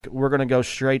We're going to go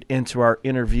straight into our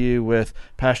interview with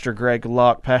Pastor Greg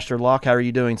Locke. Pastor Locke, how are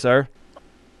you doing, sir?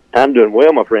 I'm doing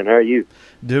well, my friend. How are you?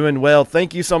 Doing well.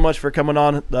 Thank you so much for coming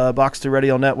on the Box 2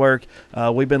 Radio Network.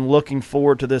 We've been looking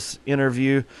forward to this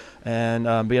interview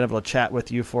and being able to chat with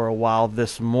you for a while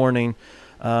this morning.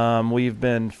 We've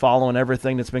been following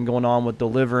everything that's been going on with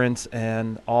deliverance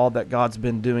and all that God's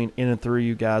been doing in and through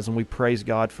you guys, and we praise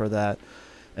God for that.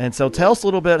 And so tell us a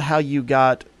little bit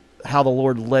how the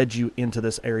Lord led you into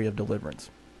this area of deliverance.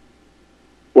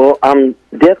 Well, I'm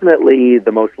definitely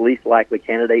the most least likely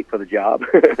candidate for the job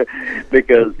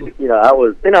because,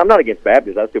 I'm not against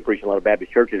Baptists. I still preach in a lot of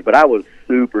Baptist churches, but I was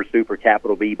super, super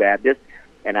capital B Baptist,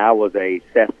 and I was a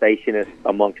cessationist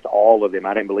amongst all of them.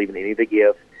 I didn't believe in any of the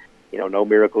gifts, no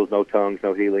miracles, no tongues,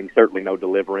 no healing, certainly no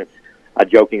deliverance. I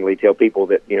jokingly tell people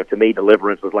that, to me,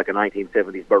 deliverance was like a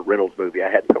 1970s Burt Reynolds movie. I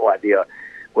had no idea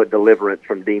what deliverance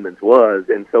from demons was,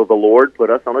 and so the Lord put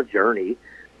us on a journey.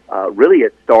 Really,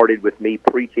 it started with me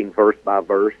preaching verse by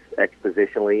verse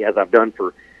expositionally, as I've done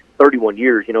for 31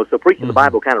 years. So preaching the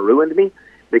Bible kind of ruined me,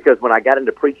 because when I got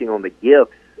into preaching on the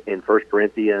gifts in 1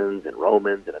 Corinthians and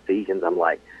Romans and Ephesians, I'm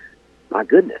like, my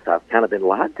goodness, I've kind of been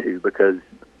lied to, because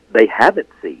they haven't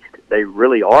ceased. They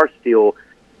really are still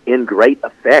in great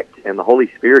effect, and the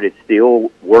Holy Spirit is still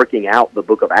working out the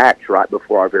book of Acts right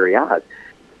before our very eyes.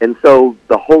 And so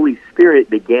the Holy Spirit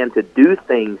began to do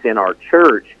things in our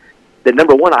church that,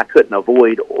 number one, I couldn't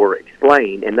avoid or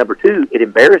explain, and number two, it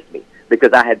embarrassed me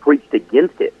because I had preached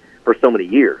against it for so many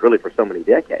years, really for so many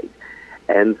decades.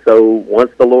 And so once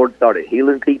the Lord started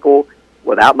healing people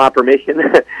without my permission,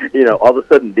 all of a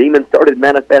sudden demons started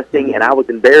manifesting, and I was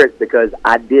embarrassed because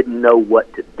I didn't know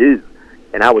what to do.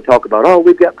 And I would talk about, oh,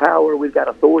 we've got power, we've got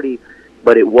authority,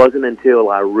 but it wasn't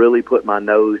until I really put my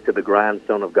nose to the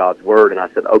grindstone of God's Word and I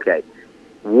said, okay,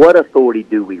 what authority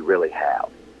do we really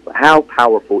have? How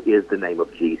powerful is the name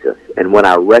of Jesus? And when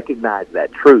I recognized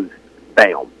that truth,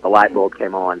 bam, the light bulb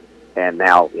came on, and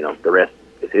now, the rest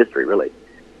is history, really.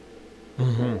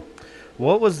 Mm-hmm.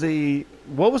 What was the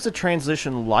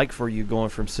transition like for you going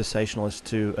from cessationalist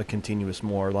to a continuous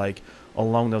more? Like,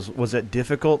 along those, was it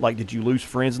difficult? Like, did you lose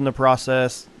friends in the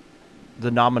process,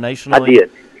 denominationally? I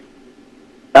did.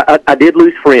 I did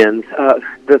lose friends.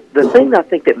 The thing I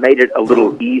think that made it a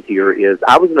little easier is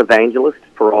I was an evangelist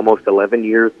for almost 11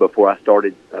 years before I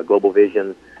started Global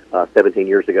Vision 17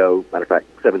 years ago. Matter of fact,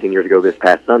 17 years ago this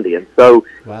past Sunday. And so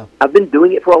wow. I've been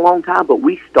doing it for a long time, but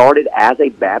we started as a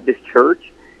Baptist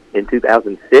church in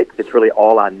 2006. It's really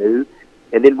all I knew.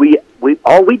 And then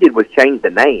all we did was change the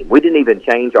name. We didn't even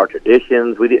change our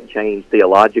traditions. We didn't change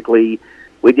theologically.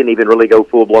 We didn't even really go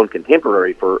full-blown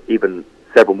contemporary for even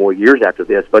several more years after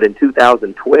this. But in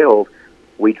 2012,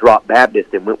 we dropped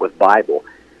Baptist and went with Bible.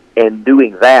 And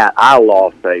doing that, I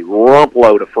lost a rump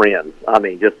load of friends. I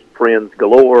mean, just friends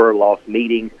galore, lost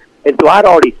meetings. And so I'd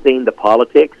already seen the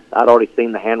politics. I'd already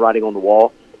seen the handwriting on the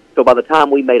wall. So by the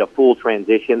time we made a full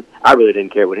transition, I really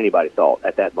didn't care what anybody thought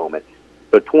at that moment.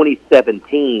 So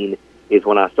 2017 is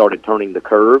when I started turning the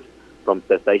curve from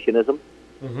cessationism.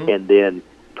 Mm-hmm. And then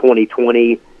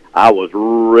 2020, I was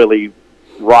really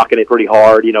rocking it pretty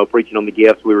hard, preaching on the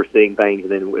gifts. We were seeing things. And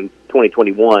then in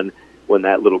 2021, when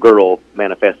that little girl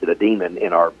manifested a demon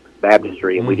in our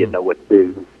baptistry and we didn't know what to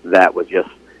do, that was just,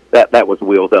 that was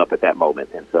wheels up at that moment.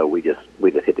 And so we just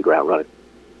hit the ground running.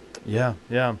 Yeah,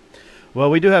 yeah.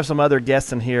 Well, we do have some other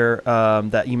guests in here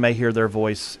that you may hear their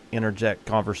voice interject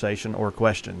conversation or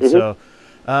questions.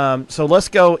 Mm-hmm. So let's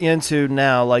go into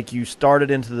now, like you started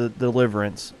into the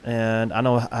deliverance, and I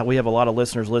know we have a lot of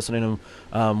listeners listening.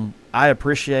 I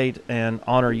appreciate and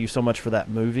honor you so much for that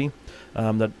movie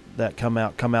that come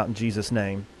out in Jesus'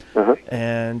 name. Uh-huh.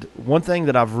 And one thing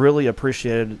that I've really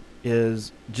appreciated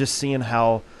is just seeing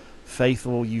how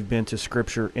faithful you've been to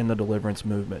Scripture in the deliverance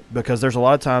movement, because there's a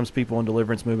lot of times people in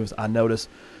deliverance movements, I notice,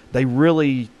 they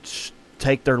really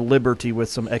take their liberty with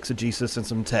some exegesis and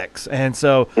some text. And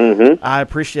so I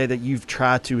appreciate that you've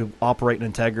tried to operate in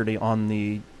integrity on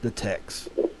the text.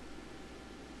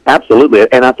 Absolutely.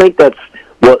 And I think that's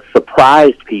what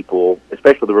surprised people,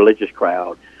 especially the religious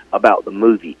crowd, about the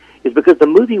movie, is because the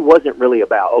movie wasn't really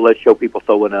about, let's show people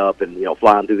throwing up and,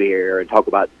 flying through the air and talk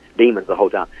about demons the whole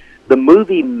time. The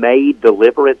movie made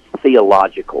deliverance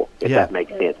theological, if that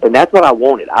makes sense. And that's what I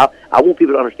wanted. I want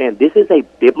people to understand this is a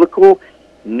biblical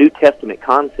New Testament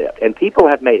concept. And people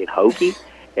have made it hokey,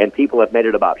 and people have made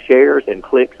it about shares and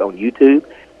clicks on YouTube.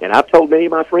 And I've told many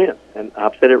of my friends, and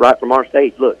I've said it right from our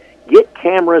stage, look, get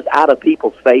cameras out of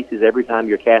people's faces every time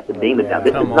you're casting demons out.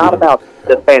 This is not about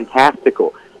the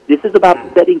fantastical. This is about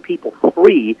setting people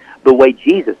free the way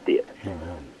Jesus did.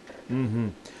 Mm-hmm.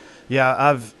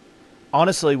 Yeah,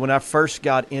 honestly, when I first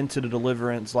got into the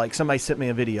deliverance, like somebody sent me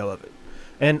a video of it.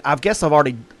 And I guess I've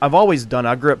always done it.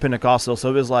 I grew up Pentecostal, so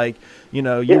it was like, you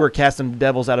were casting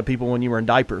devils out of people when you were in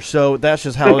diapers. So that's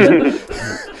just how it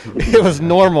was. It was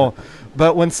normal.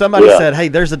 But when somebody said, hey,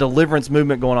 there's a deliverance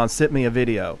movement going on, sent me a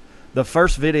video. The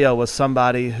first video was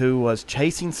somebody who was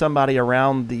chasing somebody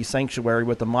around the sanctuary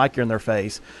with a mic in their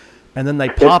face. And then they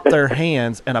popped their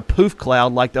hands, and a poof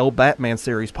cloud like the old Batman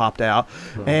series popped out.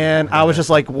 And I was just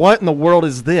like, what in the world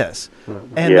is this?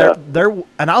 And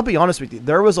and I'll be honest with you,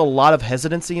 there was a lot of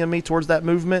hesitancy in me towards that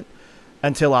movement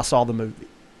until I saw the movie.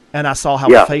 And I saw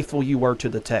how faithful you were to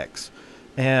the text.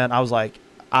 And I was like,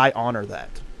 I honor that.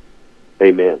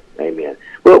 Amen. Amen.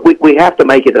 Well, we have to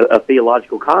make it a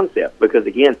theological concept because,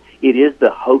 again, it is the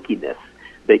hokiness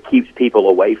that keeps people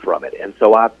away from it. And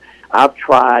so I've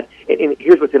tried, and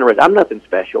here's what's interesting. I'm nothing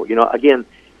special. Again,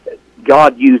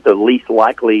 God used the least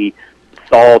likely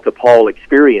Saul to Paul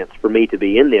experience for me to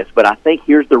be in this, but I think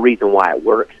here's the reason why it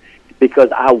works. Because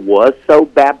I was so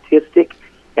Baptistic,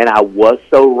 and I was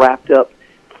so wrapped up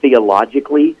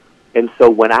theologically, and so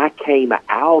when I came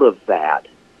out of that,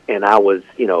 and I was,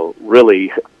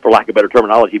 really, for lack of better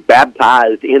terminology,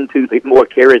 baptized into the more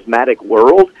charismatic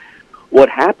world, what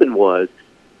happened was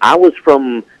I was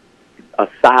from a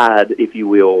side, if you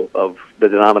will, of the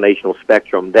denominational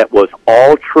spectrum that was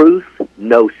all truth,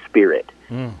 no spirit.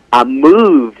 I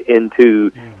moved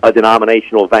into a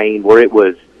denominational vein where it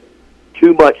was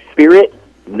too much spirit,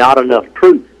 not enough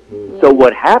truth. So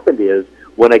what happened is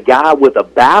when a guy with a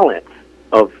balance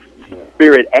of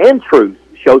spirit and truth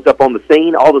shows up on the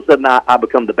scene, all of a sudden I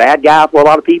become the bad guy for a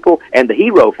lot of people and the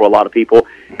hero for a lot of people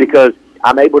because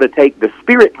I'm able to take the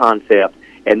spirit concept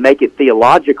and make it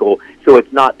theological so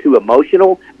it's not too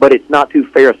emotional, but it's not too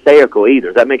pharisaical either.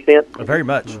 Does that make sense? Very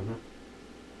much.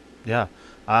 Yeah.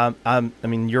 I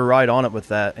mean, you're right on it with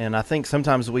that. And I think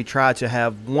sometimes we try to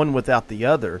have one without the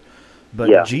other,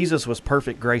 but Jesus was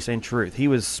perfect grace and truth. He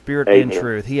was spirit and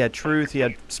truth. He had truth, he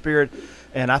had spirit.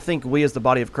 And I think we as the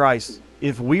body of Christ,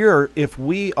 if we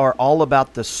are all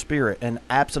about the spirit and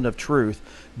absent of truth,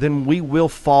 then we will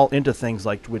fall into things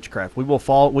like witchcraft. We will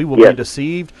be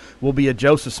deceived. We'll be a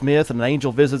Joseph Smith, and an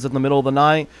angel visits in the middle of the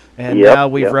night, and now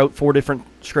we've wrote 4 different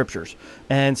scriptures.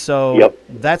 And so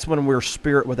that's when we're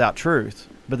spirit without truth.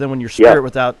 But then when you're spirit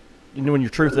without, when you're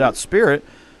truth without spirit,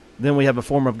 then we have a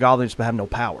form of godliness but have no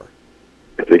power.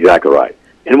 That's exactly right.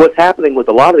 And what's happening with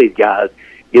a lot of these guys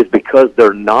is because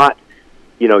they're not,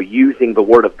 using the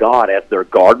Word of God as their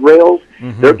guardrails,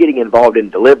 they're getting involved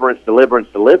in deliverance.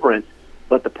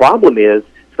 But the problem is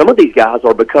some of these guys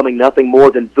are becoming nothing more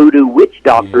than voodoo witch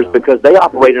doctors because they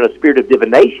operate in a spirit of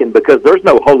divination because there's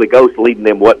no Holy Ghost leading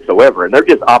them whatsoever, and they're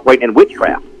just operating in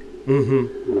witchcraft.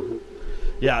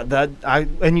 Yeah,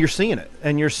 and you're seeing it.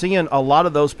 And you're seeing a lot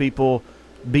of those people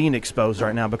being exposed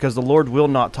right now because the Lord will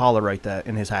not tolerate that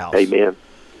in his house. Amen.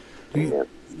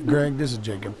 Greg, this is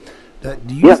Jacob.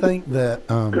 Do you think that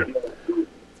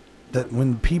that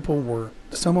when people were,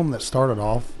 some of them that started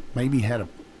off maybe had a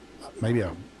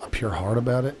pure heart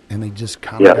about it, and they just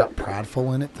kind of got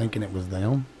prideful in it, thinking it was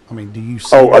them? I mean, do you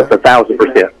see that?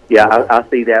 1,000%. Yeah, I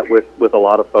see that with a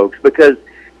lot of folks because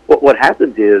what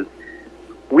happens is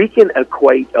we can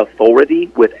equate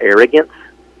authority with arrogance,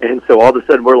 and so all of a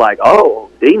sudden we're like, oh,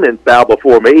 demons bow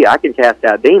before me, I can cast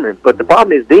out demons. But the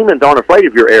problem is demons aren't afraid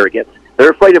of your arrogance.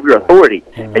 They're afraid of your authority,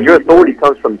 and your authority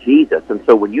comes from Jesus. And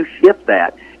so when you shift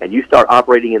that and you start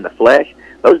operating in the flesh,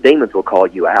 those demons will call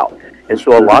you out. And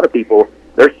so a lot of people,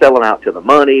 they're selling out to the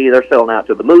money, they're selling out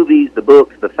to the movies, the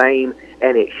books, the fame,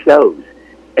 and it shows.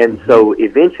 And so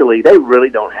eventually they really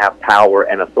don't have power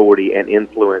and authority and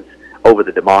influence over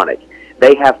the demonic.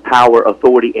 They have power,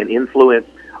 authority, and influence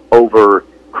over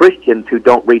Christians who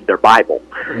don't read their Bible.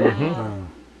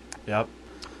 Yep.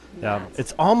 Yeah,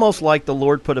 it's almost like the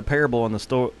Lord put a parable in the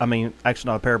story. I mean, actually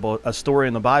not a parable, a story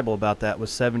in the Bible about that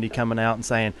with 70 coming out and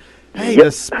saying, hey,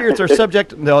 the spirits are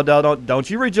subject. No, don't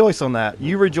you rejoice on that.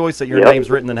 You rejoice that your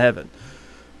name's written in heaven.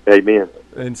 Amen.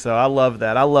 And so I love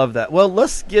that. Well,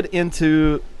 let's get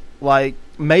into like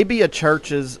maybe a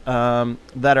churches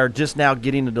that are just now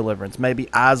getting the deliverance. Maybe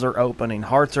eyes are opening,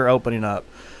 hearts are opening up,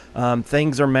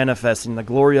 things are manifesting, the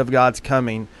glory of God's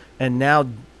coming, and now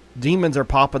demons are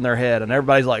popping their head, and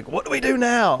everybody's like, what do we do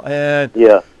now? And,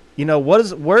 where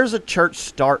does a church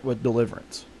start with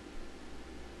deliverance?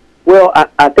 Well,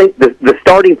 I think the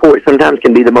starting point sometimes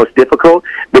can be the most difficult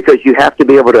because you have to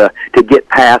be able to get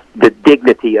past the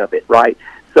dignity of it, right?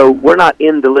 So we're not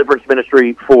in deliverance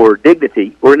ministry for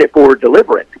dignity. We're in it for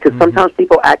deliverance because sometimes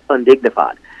people act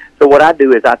undignified. So what I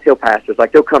do is I tell pastors,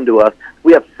 like they'll come to us.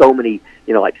 We have so many,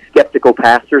 like skeptical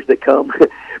pastors that come,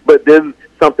 but then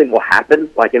something will happen,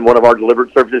 like in one of our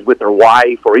deliverance services with their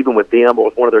wife or even with them or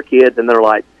with one of their kids, and they're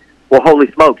like, well,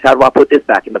 holy smokes, how do I put this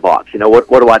back in the box? What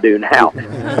do I do now?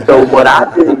 So what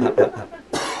I do,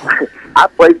 I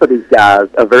pray for these guys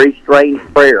a very strange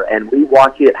prayer, and we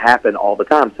watch it happen all the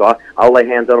time. So I'll lay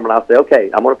hands on them, and I'll say,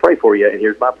 okay, I'm going to pray for you, and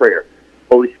here's my prayer.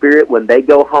 Holy Spirit, when they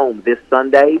go home this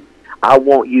Sunday, I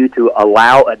want you to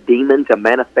allow a demon to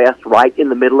manifest right in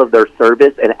the middle of their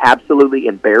service and absolutely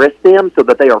embarrass them so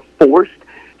that they are forced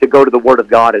to go to the Word of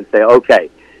God and say, okay,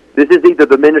 this is either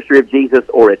the ministry of Jesus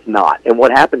or it's not. And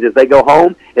what happens is they go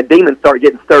home and demons start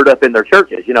getting stirred up in their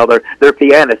churches. Their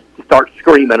pianists start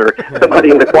screaming, or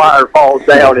somebody in the choir falls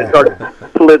down and starts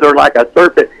slithering like a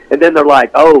serpent. And then they're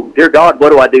like, oh, dear God, what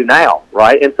do I do now?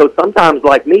 Right? And so sometimes,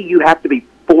 like me, you have to be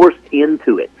forced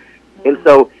into it. And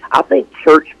so I think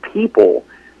church people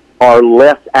are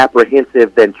less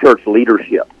apprehensive than church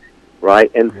leadership, right?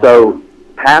 And so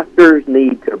pastors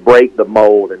need to break the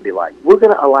mold and be like, we're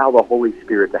going to allow the Holy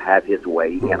Spirit to have his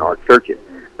way in our churches.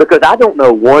 Because I don't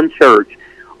know one church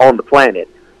on the planet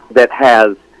that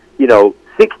has,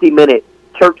 60-minute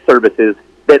church services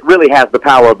that really has the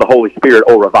power of the Holy Spirit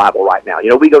or revival right now.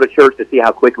 We go to church to see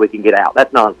how quick we can get out.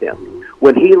 That's nonsense.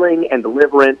 When healing and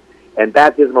deliverance and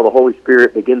baptism of the Holy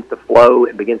Spirit begins to flow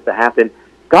and begins to happen,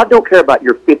 God don't care about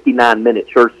your 59-minute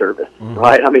church service,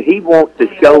 right? I mean, he wants to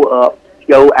show up,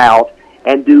 show out,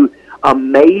 and do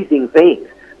amazing things.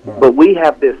 But we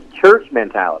have this church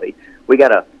mentality. We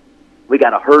gotta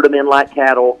herd them in like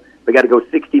cattle. We got to go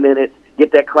 60 minutes,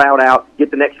 get that crowd out, get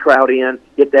the next crowd in,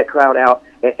 get that crowd out.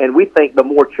 And we think the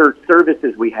more church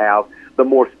services we have, the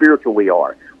more spiritual we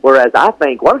are. Whereas I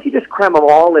think, why don't you just cram them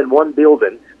all in one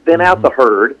building, thin out the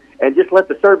herd, and just let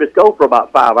the service go for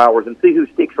about 5 hours and see who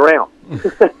sticks around.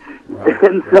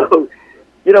 And so,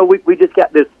 we just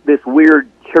got this weird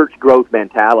church growth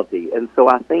mentality. And so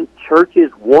I think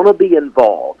churches want to be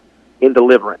involved in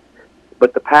deliverance.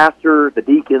 But the pastor, the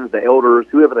deacons, the elders,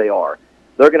 whoever they are,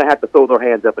 they're going to have to throw their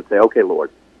hands up and say, okay,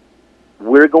 Lord,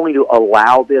 we're going to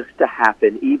allow this to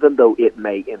happen even though it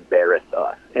may embarrass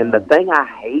us. And the thing I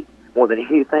hate more than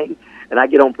anything, and I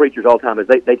get on preachers all the time, is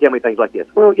they tell me things like this.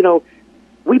 Well,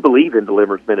 we believe in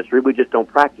deliverance ministry, we just don't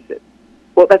practice it.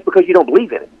 Well, that's because you don't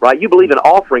believe in it, right? You believe in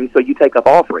offerings, so you take up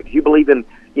offerings. You believe in,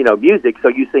 music, so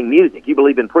you sing music. You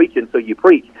believe in preaching, so you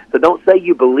preach. So don't say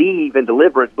you believe in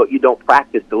deliverance, but you don't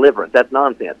practice deliverance. That's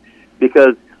nonsense.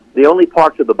 Because the only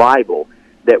parts of the Bible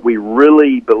that we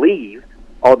really believe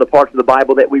are the parts of the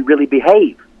Bible that we really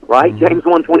behave, right? James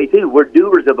 1:22, we're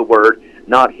doers of the word,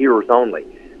 not hearers only.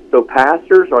 So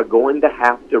pastors are going to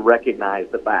have to recognize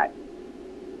the fact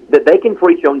that they can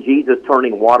preach on Jesus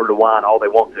turning water to wine all they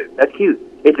want to. That's cute.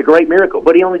 It's a great miracle,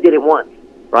 but he only did it once,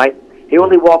 right? He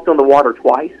only walked on the water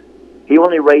twice. He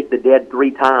only raised the dead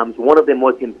 3 times. One of them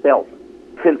was himself.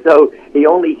 And so he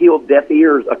only healed deaf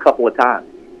ears a couple of times.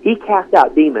 He cast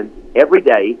out demons every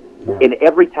day in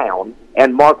every town,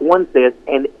 and Mark 1 says,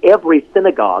 in every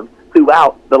synagogue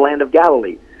throughout the land of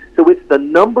Galilee. So it's the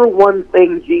number one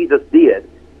thing Jesus did,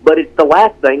 but it's the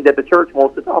last thing that the church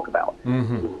wants to talk about.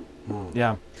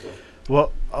 Yeah.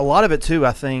 Well, a lot of it, too,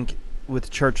 I think,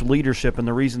 with church leadership, and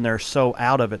the reason they're so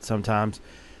out of it sometimes,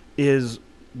 is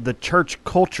the church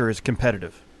culture is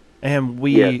competitive. And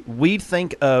we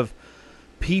think of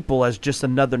people as just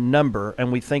another number,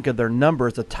 and we think of their number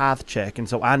as a tithe check, and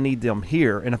so I need them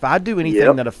here. And if I do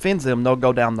anything that offends them, they'll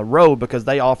go down the road because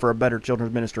they offer a better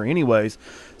children's ministry anyways.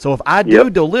 So if I do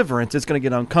deliverance, it's going to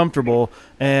get uncomfortable,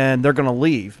 and they're going to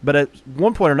leave. But at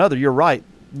one point or another, you're right.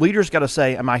 Leaders got to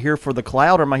say, am I here for the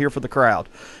cloud or am I here for the crowd?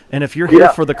 And if you're here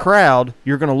for the crowd,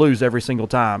 you're going to lose every single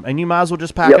time. And you might as well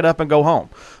just pack it up and go home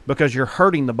because you're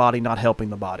hurting the body, not helping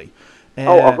the body. And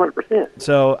 100%.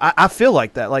 So I feel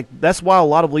like that. Like, that's why a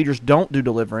lot of leaders don't do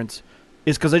deliverance,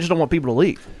 is because they just don't want people to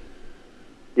leave.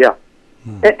 Yeah.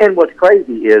 And what's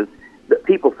crazy is that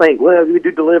people think, well, if we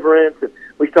do deliverance and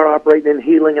we start operating in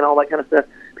healing and all that kind of stuff,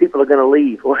 people are going to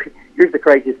leave. Well, here's the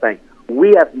craziest thing.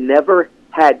 We have never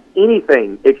had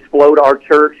anything explode our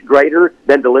church greater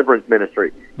than deliverance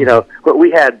ministry.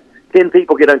 We had 10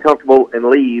 people get uncomfortable and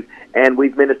leave, and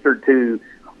we've ministered to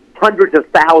hundreds of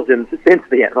thousands since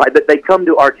then, right? That they come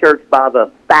to our church by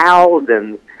the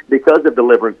thousands because of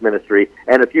deliverance ministry,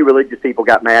 and a few religious people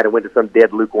got mad and went to some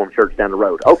dead lukewarm church down the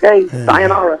road. Okay,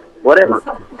 sayonara, whatever.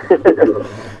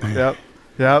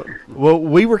 Yep. Well,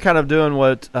 we were kind of doing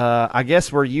what I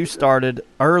guess where you started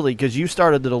early, because you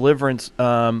started the deliverance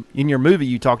in your movie.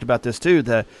 You talked about this too,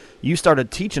 that you started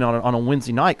teaching on it on a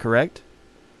Wednesday night, correct?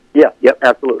 Yeah, yep,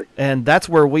 absolutely. And that's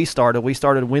where we started. We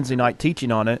started Wednesday night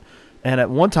teaching on it. And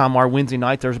at one time, our Wednesday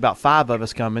night, there's about 5 of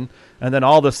us coming. And then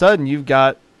all of a sudden, you've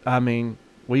got,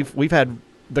 we've had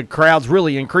the crowds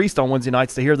really increased on Wednesday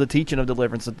nights to hear the teaching of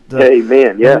deliverance.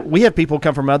 Amen. Yeah. We have people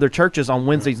come from other churches on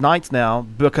Wednesdays nights now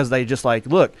because they just like,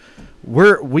 look,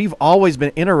 we've always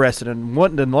been interested in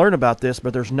wanting to learn about this,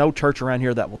 but there's no church around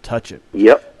here that will touch it.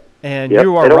 Yep. And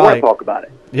you are they don't right. want to talk about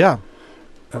it. Yeah.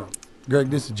 Greg,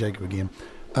 this is Jacob again.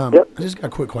 Yep. I just got a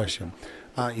quick question.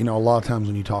 A lot of times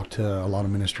when you talk to a lot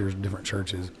of ministers, different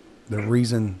churches, the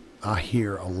reason I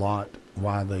hear a lot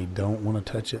why they don't want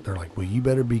to touch it, they're like, well, you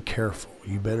better be careful.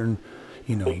 You better,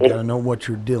 you got to know what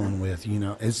you're dealing with.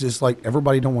 It's just like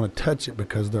everybody don't want to touch it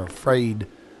because they're afraid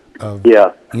of,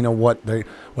 what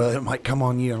it might come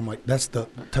on you. I'm like,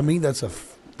 to me, that's a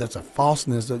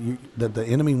falseness that the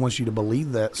enemy wants you to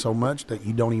believe that so much that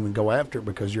you don't even go after it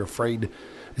because you're afraid.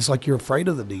 It's like you're afraid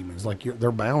of the demons. Like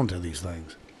they're bound to these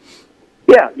things.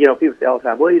 Yeah, people say all the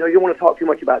time, well, you don't want to talk too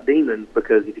much about demons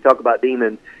because if you talk about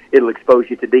demons, it'll expose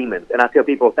you to demons. And I tell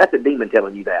people, that's a demon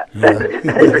telling you that. Yeah. That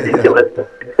is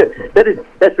ridiculous.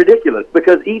 That's ridiculous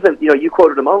because even, you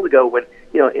quoted a moment ago when,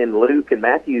 in Luke and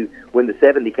Matthew, when the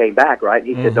 70 came back, right?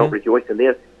 He said, don't rejoice in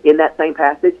this. In that same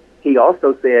passage, he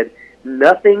also said,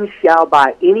 nothing shall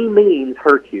by any means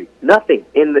hurt you. Nothing.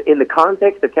 In the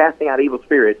context of casting out evil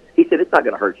spirits, he said it's not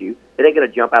going to hurt you. It ain't going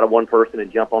to jump out of one person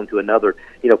and jump onto another.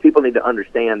 People need to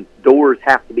understand doors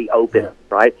have to be open,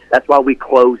 right? That's why we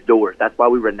close doors. That's why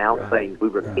we renounce things. We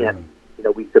repent.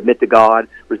 We submit to God,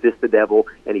 resist the devil,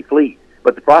 and he flees.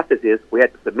 But the process is we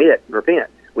have to submit and repent.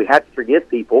 We have to forgive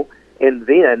people, and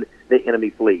then the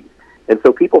enemy flees. And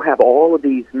so people have all of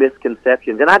these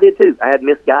misconceptions, and I did too. I had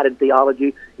misguided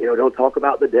theology. Don't talk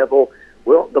about the devil.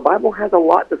 Well, the Bible has a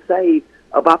lot to say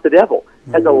about the devil.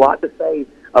 Has a lot to say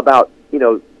about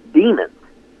demons.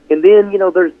 And then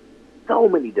there's so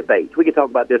many debates. We could talk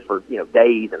about this for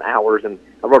days and hours. And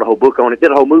I wrote a whole book on it.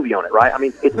 Did a whole movie on it. Right? I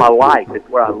mean, it's my life. It's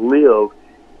where I live,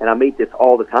 and I meet this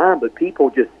all the time. But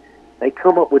people they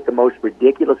come up with the most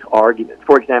ridiculous arguments.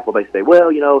 For example, they say,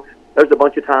 well, there's a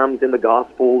bunch of times in the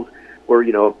Gospels where,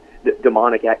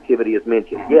 demonic activity is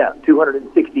mentioned. Yeah,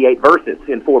 268 verses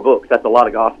in 4 books. That's a lot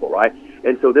of gospel, right?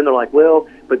 And so then they're like, well,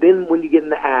 but then when you get in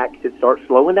the Acts, it starts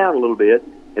slowing down a little bit.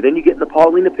 And then you get in the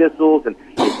Pauline epistles, and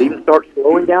it even starts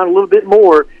slowing down a little bit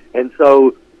more. And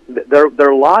so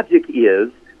their logic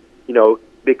is,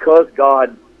 because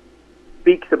God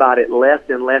speaks about it less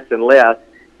and less and less,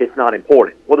 it's not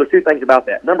important. Well, there's 2 things about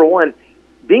that. Number one,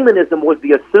 demonism was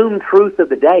the assumed truth of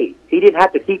the day. He didn't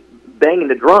have to keep banging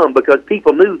the drum because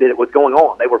people knew that it was going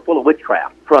on. They were full of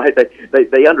witchcraft, right?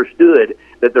 They understood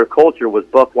that their culture was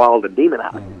buck wild and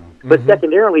demonized. Mm-hmm. But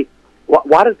secondarily,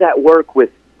 why does that work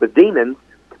with demons,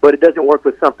 but it doesn't work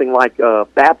with something like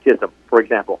baptism, for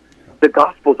example? The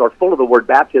Gospels are full of the word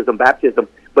baptism,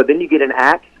 but then you get in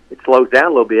Acts, it slows down a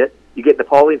little bit. You get in the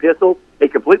Pauline epistle,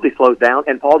 it completely slows down,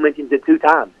 and Paul mentions it 2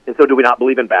 times. And so do we not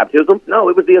believe in baptism? No,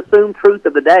 it was the assumed truth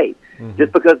of the day. Mm-hmm.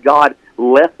 Just because God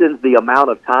lessens the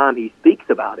amount of time he speaks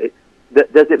about it,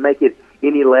 does it make it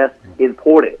any less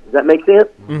important? Does that make sense?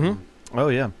 Mm-hmm. Oh,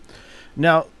 yeah.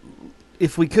 Now,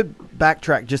 if we could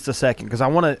backtrack just a second, because I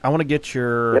want to get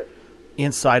your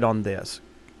insight on this,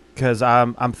 because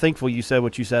I'm thankful you said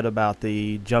what you said about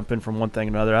the jumping from one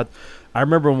thing to another. I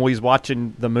remember when we was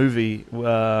watching the movie,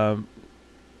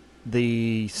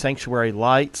 the sanctuary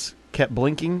lights kept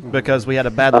blinking because we had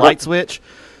a bad light switch.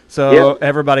 So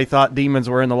everybody thought demons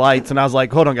were in the lights, and I was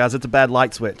like, "Hold on, guys, it's a bad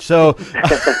light switch." So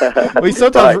we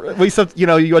sometimes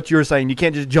what you were saying, you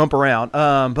can't just jump around.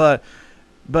 But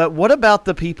what about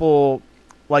the people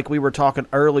like we were talking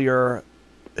earlier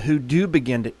who do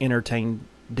begin to entertain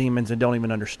demons and don't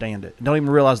even understand it, don't even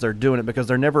realize they're doing it because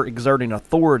they're never exerting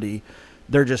authority.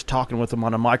 They're just talking with them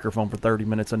on a microphone for 30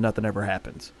 minutes and nothing ever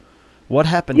happens. What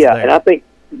happens there? Yeah, and I think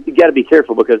you got to be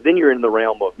careful because then you're in the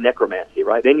realm of necromancy,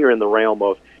 right? Then you're in the realm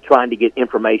of trying to get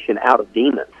information out of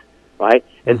demons, right?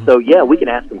 And so, we can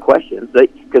ask them questions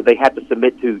because they have to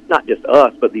submit to not just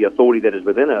us, but the authority that is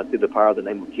within us through the power of the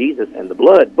name of Jesus and the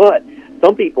blood. But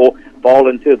some people fall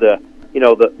into the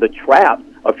trap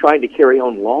of trying to carry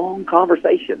on long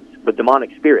conversations with demonic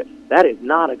spirits. That is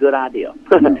not a good idea.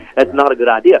 That's not a good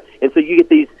idea. And so you get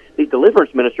these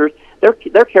deliverance ministers,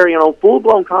 they're carrying on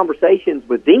full-blown conversations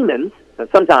with demons. And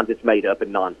sometimes it's made up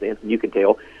and nonsense, and you can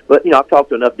tell. But, I've talked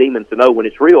to enough demons to know when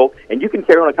it's real, and you can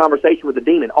carry on a conversation with a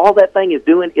demon. All that thing is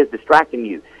doing is distracting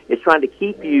you. It's trying to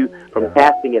keep you from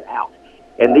casting it out.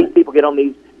 And these people get on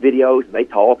these videos, and they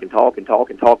talk and talk and talk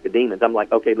and talk to demons. I'm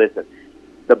like, okay, listen.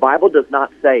 The Bible does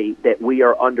not say that we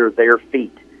are under their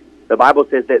feet. The Bible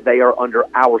says that they are under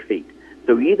our feet.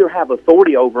 So you either have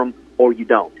authority over them or you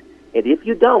don't. And if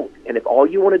you don't, and if all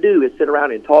you want to do is sit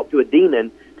around and talk to a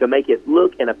demon to make it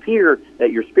look and appear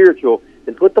that you're spiritual,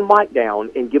 and put the mic down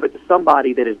and give it to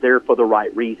somebody that is there for the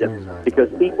right reason. Because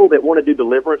people that want to do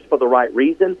deliverance for the right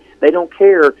reason, they don't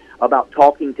care about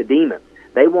talking to demons.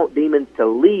 They want demons to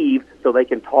leave so they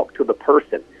can talk to the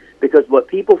person. Because what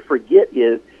people forget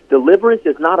is deliverance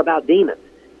is not about demons.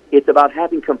 It's about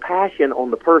having compassion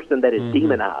on the person that is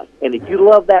demonized. And if you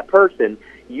love that person,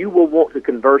 you will want to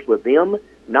converse with them,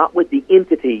 not with the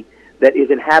entity that is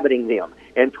inhabiting them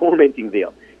and tormenting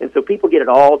them. And so people get it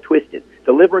all twisted.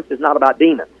 Deliverance is not about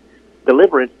demons.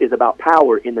 Deliverance is about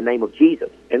power in the name of Jesus.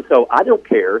 And so I don't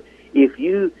care if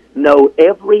you know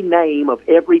every name of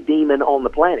every demon on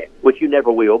the planet, which you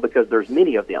never will because there's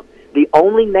many of them. The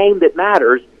only name that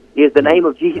matters is the name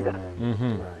of Jesus.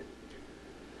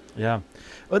 Yeah.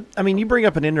 But, I mean, you bring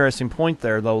up an interesting point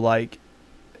there, though. Like,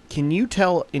 can you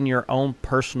tell in your own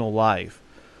personal life,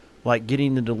 like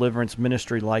getting the deliverance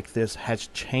ministry like this has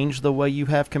changed the way you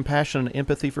have compassion and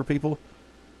empathy for people?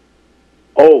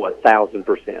 Oh,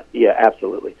 1,000%. Yeah,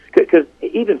 absolutely. Because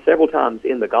even several times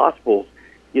in the Gospels,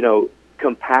 you know,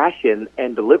 compassion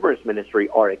and deliverance ministry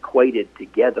are equated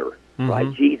together,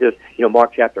 right? Jesus, you know,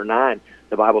 Mark chapter 9,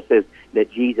 the Bible says that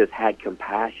Jesus had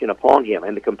compassion upon him,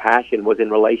 and the compassion was in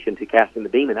relation to casting the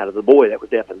demon out of the boy that was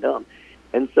deaf and dumb.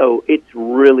 And so it's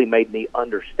really made me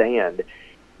understand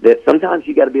that sometimes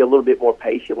you got to be a little bit more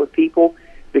patient with people,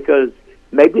 because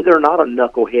maybe they're not a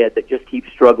knucklehead that just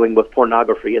keeps struggling with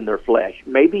pornography in their flesh.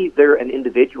 Maybe they're an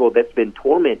individual that's been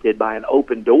tormented by an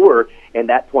open door, and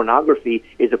that pornography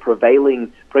is a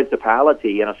prevailing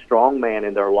principality and a strong man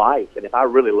in their life. And if I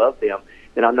really love them,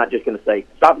 then I'm not just going to say,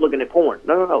 stop looking at porn.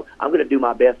 No. I'm going to do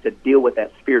my best to deal with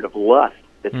that spirit of lust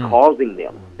that's causing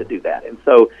them to do that. And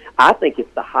so I think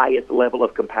it's the highest level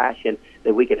of compassion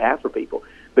that we could have for people.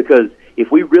 Because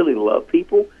if we really love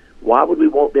people, why would we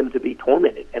want them to be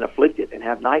tormented and afflicted and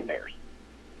have nightmares?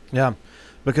 Yeah,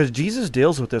 because Jesus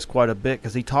deals with this quite a bit,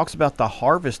 because he talks about the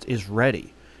harvest is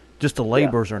ready, just the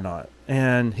laborers are not.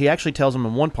 And he actually tells them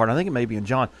in one part, I think it may be in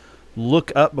John,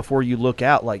 look up before you look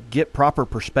out. Like, get proper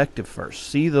perspective first.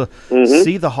 See the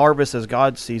harvest as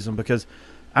God sees them. Because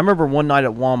I remember one night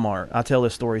at Walmart, I tell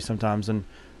this story sometimes, and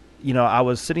you know, I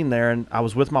was sitting there and I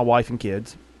was with my wife and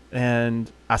kids, and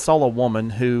I saw a woman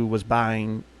who was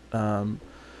buying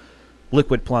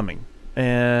liquid plumbing,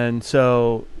 and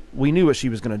so we knew what she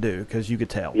was going to do because you could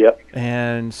tell. Yep.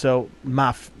 And so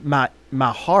my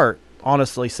heart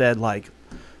honestly said, like,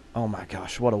 oh my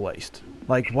gosh, what a waste.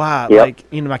 Like, why? Yep. Like,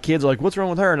 you know, my kids are like, what's wrong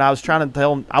with her? And I was trying to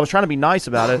tell them, I was trying to be nice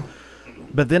about it,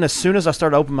 but then as soon as I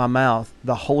started opening my mouth,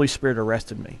 the Holy Spirit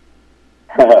arrested me.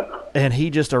 And he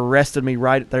just arrested me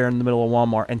right there in the middle of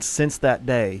Walmart. And since that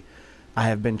day, I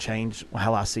have been changed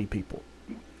how I see people.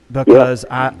 Because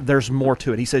there's more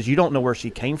to it. He says, you don't know where she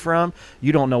came from.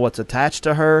 You don't know what's attached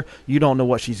to her. You don't know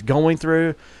what she's going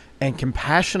through. And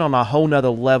compassion on a whole nother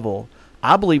level,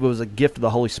 I believe it was a gift of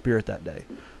the Holy Spirit that day.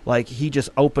 Like, he just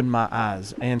opened my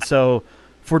eyes. And so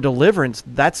for deliverance,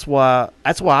 that's why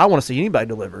I want to see anybody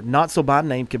delivered. Not so my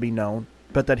name could be known,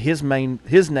 but that his name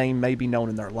may be known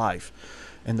in their life.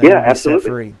 And they will be set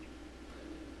free.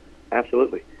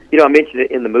 Absolutely. You know, I mentioned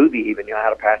it in the movie even. You know, I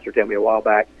had a pastor tell me a while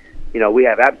back, you know, we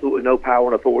have absolutely no power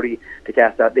and authority to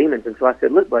cast out demons. And so I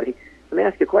said, look, buddy, let me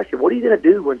ask you a question. What are you going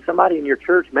to do when somebody in your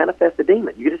church manifests a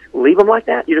demon? You just leave them like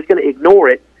that? You're just going to ignore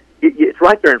it? It's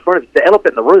right there in front of you. It's the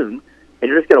elephant in the room, and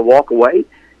you're just going to walk away?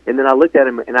 And then I looked at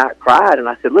him, and I cried, and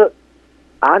I said, look,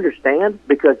 I understand,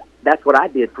 because that's what I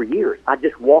did for years. I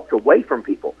just walked away from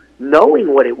people,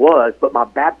 knowing what it was, but my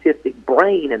Baptistic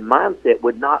brain and mindset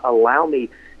would not allow me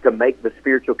to make the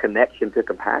spiritual connection to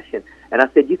compassion. And I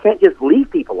said, you can't just leave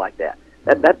people like that.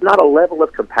 That's not a level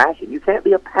of compassion. You can't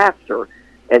be a pastor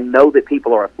and know that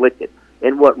people are afflicted.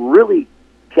 And what really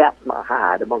chaps my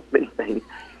hide, amongst many things,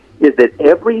 is that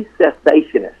every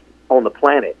cessationist on the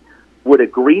planet would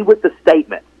agree with the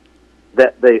statement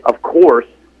that, of course,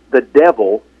 the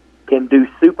devil can do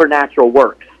supernatural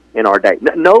works in our day.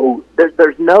 No,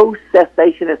 there's no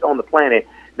cessationist on the planet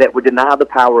that would deny the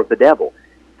power of the devil.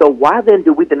 So why then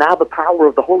do we deny the power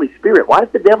of the Holy Spirit? Why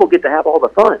does the devil get to have all the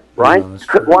fun, right?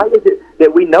 Why is it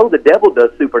that we know the devil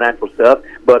does supernatural stuff,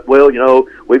 but, well, you know,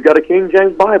 we've got a King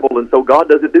James Bible, and so God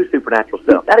doesn't do supernatural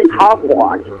stuff? That is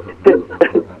hogwash.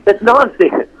 That's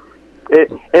nonsense.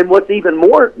 And what's even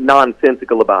more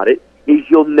nonsensical about it is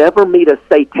you'll never meet a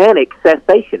satanic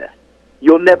cessationist.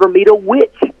 You'll never meet a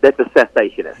witch that's a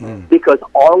cessationist, because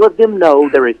all of them know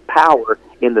there is power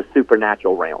in the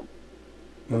supernatural realm.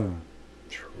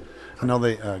 I know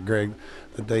Greg,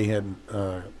 that they had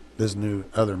this new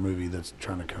other movie that's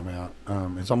trying to come out.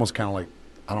 It's almost kind of like,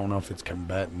 I don't know if it's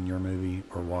combating your movie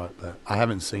or what, but I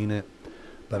haven't seen it,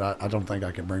 but I don't think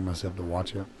I can bring myself to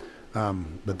watch it.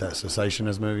 But that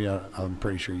cessationist movie, I'm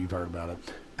pretty sure you've heard about it.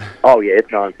 Oh yeah,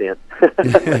 it's nonsense.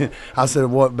 I said,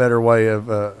 what better way of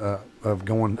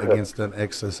going against an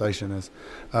ex-cessationist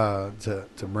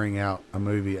to bring out a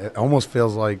movie? It almost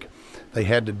feels like they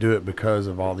had to do it because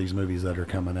of all these movies that are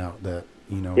coming out that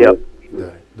Yep.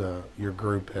 your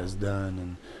group has done,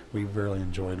 and we've really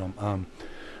enjoyed them.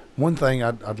 One thing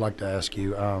I'd like to ask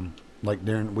you, like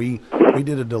Darren, we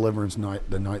did a deliverance night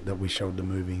the night that we showed the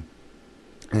movie,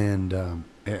 and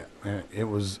it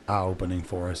was eye-opening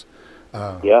for us.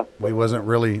 Yeah. We were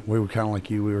kind of like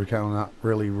you. We were kind of not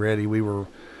really ready. We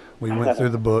went through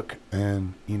the book,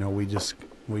 and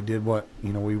we did what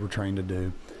we were trained to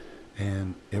do,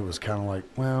 and it was kind of like,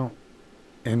 well,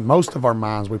 in most of our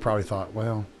minds, we probably thought,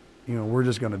 well, we're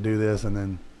just going to do this, and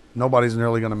then nobody's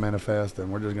really going to manifest,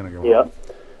 and we're just going to go. Yeah.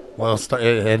 Well,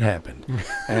 it happened,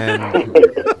 and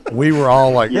we were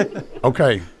all like,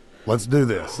 okay, let's do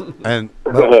this.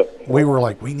 But we were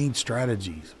like, we need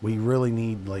strategies. We really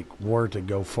need where to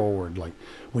go forward. Like,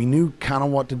 we knew kind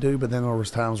of what to do, but then there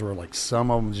was times where some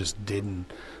of them just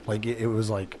didn't. Like it was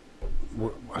like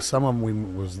some of them we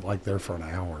was there for an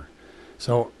hour.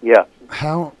 So yeah,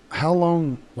 how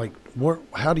long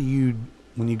how do you,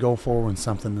 when you go forward in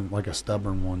something like a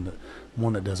stubborn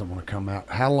one that doesn't want to come out,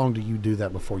 how long do you do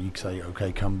that before you say,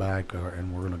 okay, come back,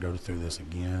 and we're going to go through this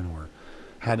again, or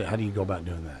how do you go about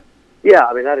doing that? Yeah,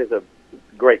 I mean, that is a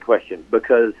great question,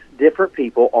 because different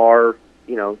people are,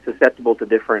 susceptible to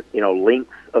different,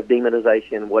 lengths of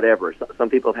demonization, whatever. Some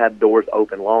people have had doors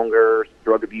open longer,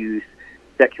 drug abuse,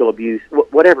 sexual abuse,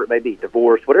 whatever it may be,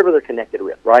 divorce, whatever they're connected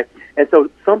with, right? And so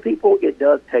some people, it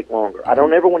does take longer. I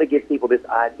don't ever want to give people this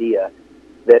idea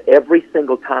that every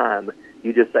single time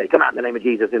you just say, come out in the name of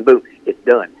Jesus, and boom, it's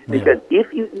done. Yeah. Because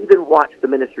if you even watch the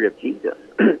ministry of Jesus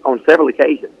on several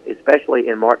occasions, especially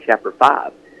in Mark chapter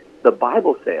 5, the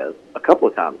Bible says, a couple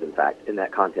of times, in fact, in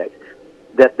that context,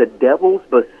 that the devils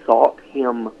besought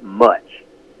him much.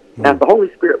 Now, if the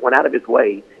Holy Spirit went out of his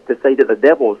way to say that the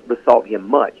devils besought him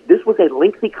much, this was a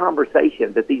lengthy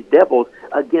conversation that these devils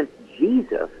against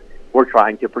Jesus were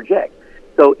trying to project.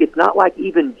 So it's not like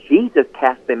even Jesus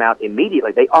cast them out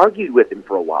immediately. They argued with him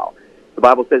for a while. The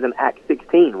Bible says in Acts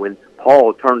 16, when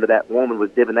Paul turned to that woman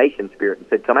with divination spirit and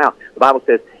said, come out, the Bible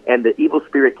says, and the evil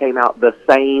spirit came out the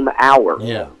same hour.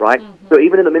 Yeah. Right? Mm-hmm. So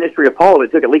even in the ministry of Paul,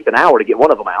 it took at least an hour to get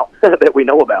one of them out that we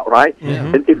know about, right?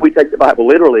 Mm-hmm. And if we take the Bible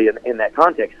literally in that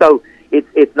context. So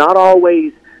it's not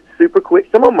always super quick.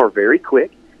 Some of them are very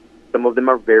quick. Some of them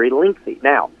are very lengthy.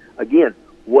 Now, again,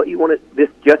 this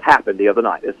just happened the other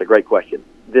night. It's a great question.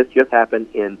 This just happened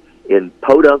in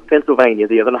Podunk, Pennsylvania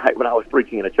the other night when I was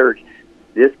preaching in a church.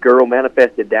 This girl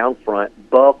manifested down front,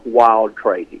 buck wild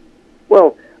crazy.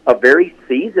 Well, a very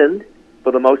seasoned,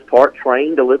 for the most part,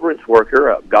 trained deliverance worker,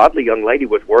 a godly young lady,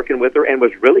 was working with her and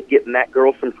was really getting that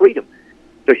girl some freedom.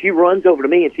 So she runs over to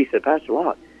me and she said, Pastor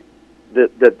Locke,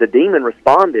 the demon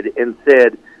responded and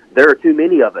said, there are too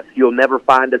many of us. You'll never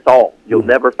find us all. You'll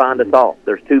never find us all.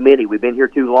 There's too many. We've been here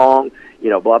too long,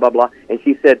 blah, blah, blah. And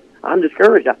she said, I'm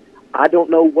discouraged. I don't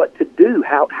know what to do.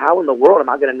 How in the world am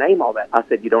I going to name all that? I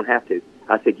said, you don't have to.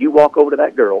 I said, you walk over to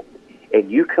that girl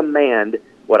and you command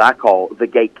what I call the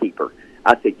gatekeeper.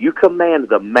 I said, you command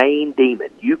the main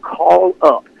demon. You call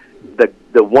up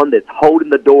the one that's holding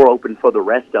the door open for the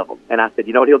rest of them. And I said,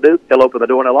 you know what he'll do? He'll open the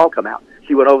door and they'll all come out.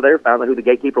 She went over there, found out who the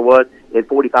gatekeeper was. In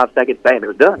 45 seconds, bam, it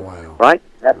was done. Wow. Right?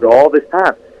 After all this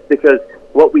time. Because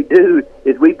what we do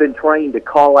is we've been trained to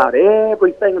call out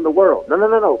everything in the world.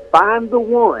 No. Find the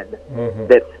one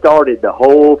that started the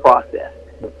whole process.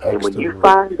 And when you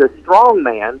find the strong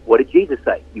man, what did Jesus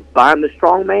say? You find the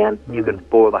strong man, you can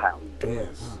spoil the house.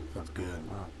 Yes, that's good.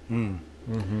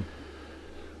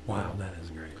 Wow, that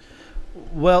is great.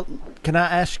 Well, can I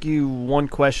ask you one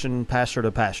question, pastor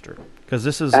to pastor? Because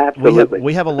this is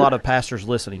we have a lot of pastors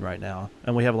listening right now,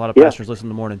 and we have a lot of pastors listening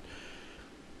in the morning.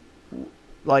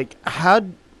 Like, how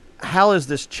has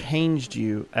this changed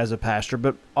you as a pastor?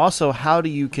 But also, how do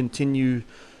you continue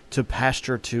to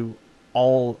pastor to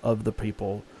all of the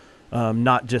people,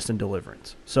 not just in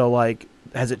deliverance? So, like,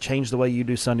 has it changed the way you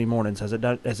do Sunday mornings? Has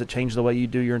it changed the way you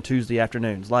do your Tuesday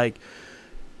afternoons? Like,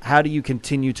 how do you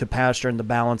continue to pastor in the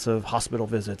balance of hospital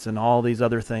visits and all these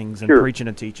other things and preaching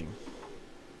and teaching?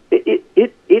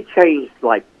 It changed.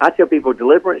 Like, I tell people,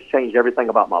 deliverance changed everything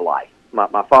about my life.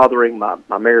 My fathering,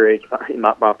 my marriage,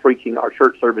 my preaching, our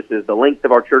church services, the length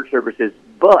of our church services.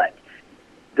 But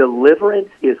deliverance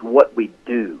is what we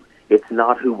do. It's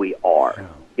not who we are. Yeah.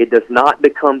 It does not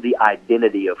become the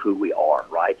identity of who we are,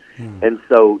 right? And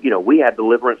so, we have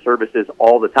deliverance services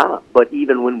all the time. But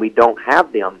even when we don't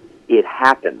have them, it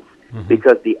happens.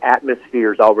 because the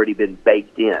atmosphere's already been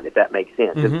baked in, if that makes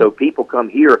sense. And so people come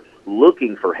here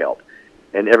looking for help.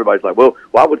 And everybody's like, well,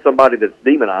 why would somebody that's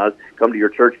demonized come to your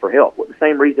church for help? Well, the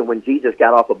same reason when Jesus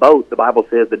got off a boat, the Bible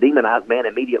says the demonized man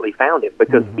immediately found him,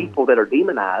 because people that are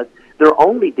demonized, they're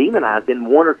only demonized in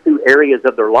one or two areas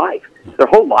of their life. Their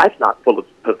whole life's not full of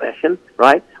possession,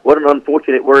 right? What an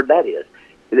unfortunate word that is.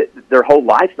 Their whole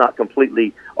life's not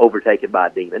completely overtaken by a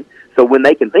demon. So when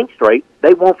they can think straight,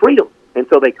 they want freedom. And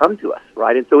so they come to us,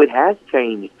 right? And so it has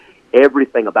changed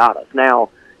everything about us.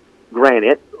 Now,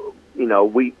 granted, you know,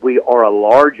 we are a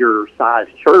larger size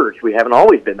church. We haven't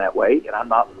always been that way, and I'm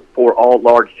not for all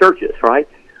large churches, right?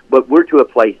 But we're to a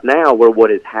place now where what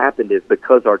has happened is,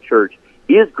 because our church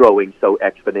is growing so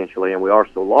exponentially and we are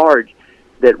so large,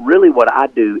 that really what I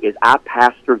do is I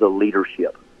pastor the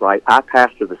leadership, right? I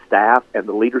pastor the staff and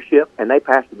the leadership, and they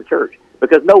pastor the church,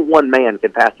 because no one man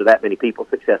can pastor that many people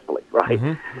successfully, right?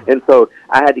 And so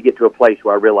I had to get to a place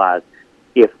where I realized,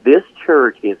 if this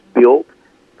church is built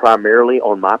primarily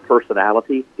on my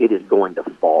personality, it is going to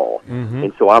fall.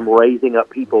 And so I'm raising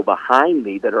up people behind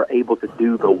me that are able to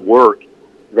do the work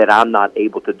that I'm not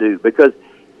able to do, because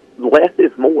less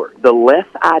is more. The less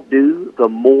I do, the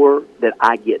more that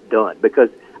I get done, because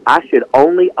I should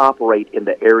only operate in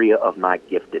the area of my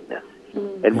giftedness.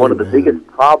 And one of the biggest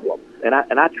problems, and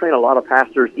I train a lot of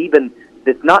pastors, even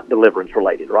that's not deliverance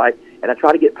related, right? And I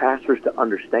try to get pastors to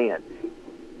understand,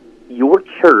 your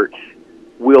church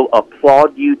will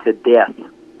applaud you to death,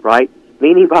 right?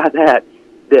 Meaning by that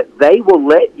they will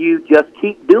let you just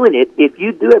keep doing it. If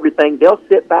you do everything, they'll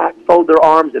sit back, fold their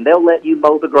arms, and they'll let you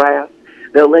mow the grass.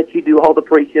 They'll let you do all the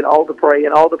preaching, all the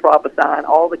praying, all the prophesying,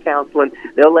 all the counseling.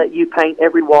 They'll let you paint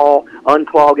every wall,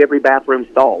 unclog every bathroom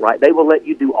stall, right? They will let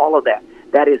you do all of that.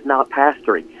 That is not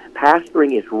pastoring.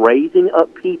 Pastoring is raising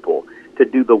up people to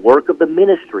do the work of the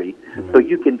ministry, so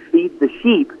you can feed the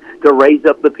sheep to raise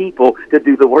up the people to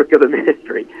do the work of the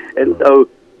ministry. And so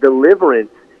deliverance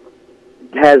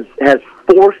has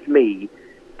forced me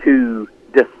to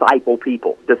disciple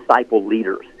people, disciple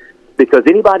leaders. Because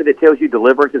anybody that tells you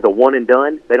deliverance is a one and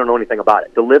done, they don't know anything about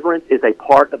it. Deliverance is a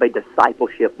part of a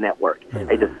discipleship network,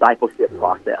 a discipleship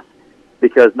process.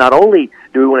 Because not only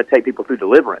do we want to take people through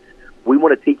deliverance, we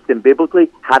want to teach them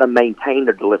biblically how to maintain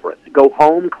their deliverance. Go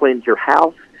home, cleanse your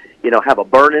house, have a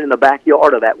burning in the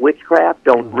backyard of that witchcraft.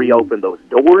 Don't reopen those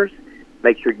doors.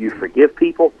 Make sure you forgive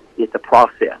people. It's a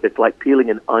process. It's like peeling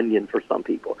an onion for some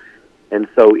people. And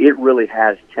so it really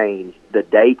has changed the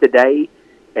day-to-day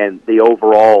and the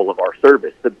overall of our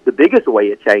service. The biggest way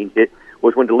it changed it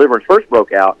was when deliverance first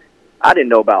broke out. I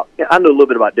knew a little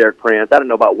bit about Derek Prince. I didn't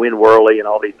know about Win Worley and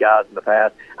all these guys in the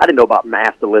past. I didn't know about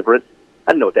mass deliverance.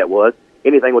 I didn't know what that was.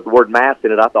 Anything with the word mass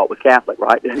in it, I thought was Catholic,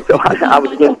 right? And so I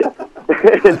was against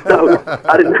it. And so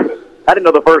I didn't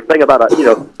know the first thing about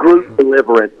a group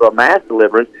deliverance or mass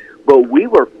deliverance, but we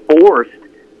were forced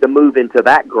to move into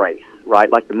that grace,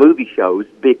 right? Like the movie shows,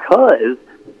 because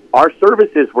our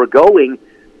services were going.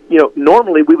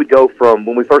 Normally we would go from,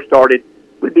 when we first started,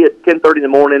 we'd be at 10:30 in the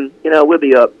morning. We'd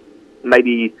be up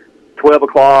maybe 12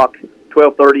 o'clock,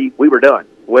 12:30. We were done.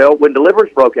 Well, when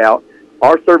deliverance broke out,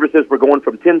 our services were going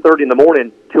from 10:30 in the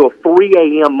morning to a 3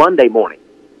 a.m. Monday morning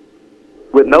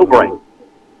with no break.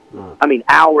 I mean,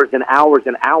 hours and hours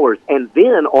and hours. And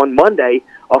then on Monday,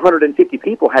 150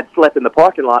 people had slept in the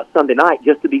parking lot Sunday night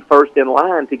just to be first in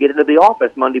line to get into the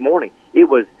office Monday morning. It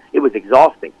was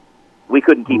exhausting. We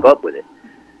couldn't keep up with it.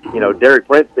 Derek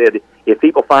Prince said, if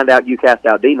people find out you cast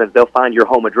out demons, they'll find your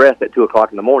home address at 2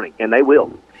 o'clock in the morning, and they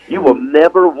will. You will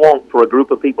never want for a group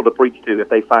of people to preach to if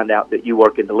they find out that you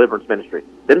work in deliverance ministry.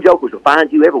 Them jokers will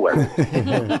find you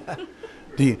everywhere.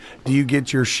 Do you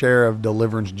get your share of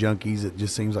deliverance junkies? It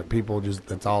just seems like people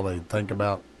that's all they think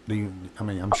about.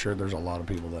 I'm sure there's a lot of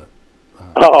people that.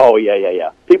 Oh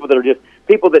yeah. People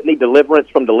that need deliverance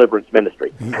from deliverance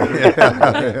ministry.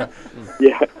 Yeah.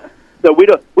 So we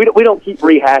don't keep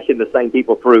rehashing the same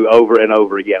people through over and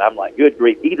over again. I'm like, good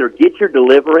grief! Either get your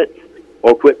deliverance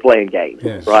or quit playing games,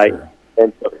 right? Sure.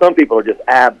 And so some people are just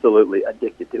absolutely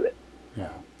addicted to it. Yeah.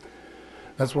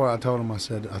 That's why I told him, I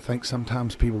said, I think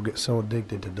sometimes people get so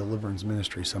addicted to deliverance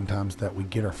ministry sometimes that we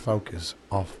get our focus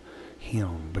off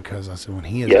him, because I said, when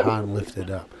he is high and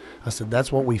lifted up, I said,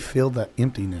 that's what we feel, that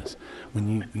emptiness.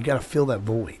 When you got to fill that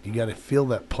void. You got to fill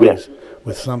that place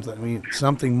with something,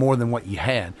 something more than what you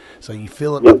had. So you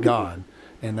fill it with God,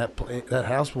 and that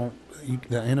house won't,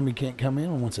 the enemy can't come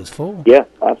in once it's full. Yeah,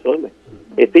 absolutely.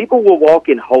 If people will walk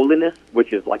in holiness,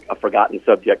 which is like a forgotten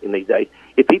subject in these days,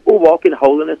 if people walk in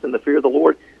holiness and the fear of the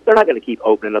Lord, they're not going to keep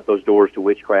opening up those doors to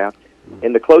witchcraft.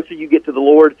 And the closer you get to the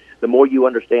Lord, the more you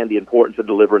understand the importance of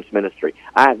deliverance ministry.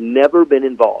 I have never been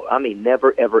involved,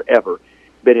 never, ever, ever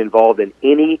been involved in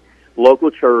any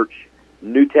local church,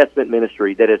 New Testament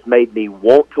ministry that has made me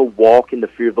want to walk in the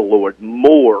fear of the Lord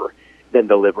more than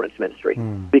deliverance ministry.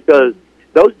 Because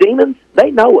those demons, they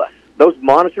know us. Those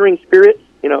monitoring spirits,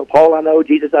 Paul I know,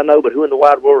 Jesus I know, but who in the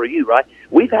wide world are you, right?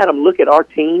 We've had them look at our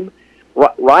team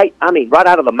right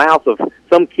out of the mouth of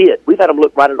some kid. We've had them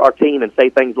look right at our team and say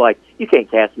things like, "You can't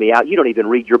cast me out. You don't even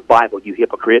read your Bible, you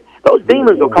hypocrite." Those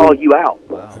demons will call you out,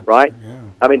 right?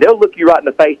 Yeah. They'll look you right in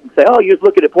the face and say, "Oh, you was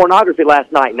looking at pornography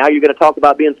last night. Now you're going to talk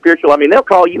about being spiritual." They'll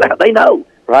call you out. They know,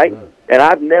 right? And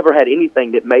I've never had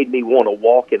anything that made me want to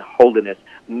walk in holiness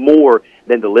more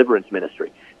than deliverance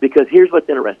ministry. Because here's what's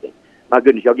interesting. My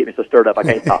goodness, y'all get me so stirred up I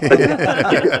can't talk.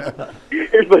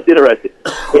 Here's what's interesting.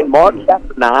 In Mark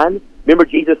chapter 9, remember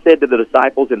Jesus said to the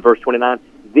disciples in verse 29,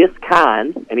 "This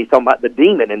kind," and he's talking about the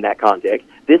demon in that context,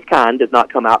 "this kind does not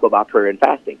come out but by prayer and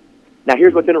fasting." Now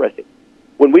here's what's interesting.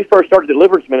 When we first started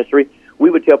deliverance ministry, we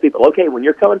would tell people, okay, when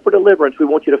you're coming for deliverance, we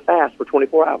want you to fast for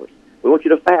 24 hours. We want you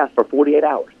to fast for 48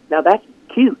 hours. Now that's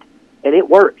cute, and it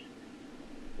works.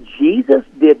 Jesus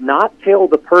did not tell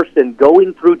the person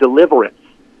going through deliverance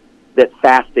that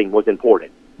fasting was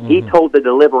important. He told the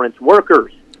deliverance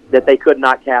workers that they could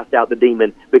not cast out the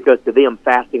demon because to them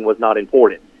fasting was not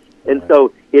important. And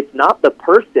so it's not the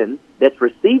person that's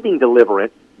receiving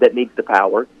deliverance that needs the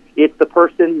power. It's the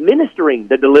person ministering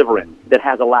the deliverance that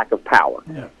has a lack of power.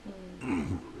 Yeah.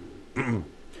 And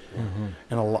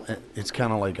it's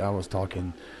kind of like I was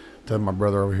talking to my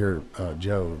brother over here,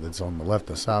 Joe, that's on the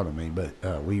left side of me,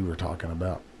 but we were talking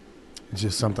about, it's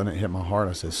just something that hit my heart.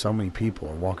 I said, so many people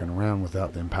are walking around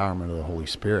without the empowerment of the Holy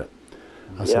Spirit.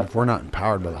 I said, if we're not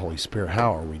empowered by the Holy Spirit,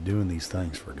 how are we doing these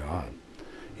things for God?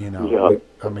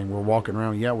 We're walking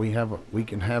around. Yeah, we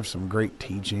can have some great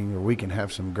teaching, or we can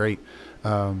have some great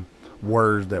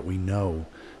words that we know,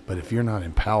 but if you're not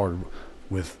empowered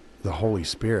with the Holy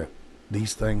Spirit,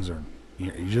 these things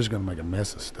you're just going to make a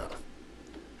mess of stuff.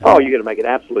 Oh, you're going to make an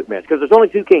absolute mess, because there's only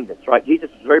two kingdoms, right? Jesus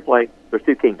is very plain. There's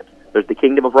two kingdoms. There's the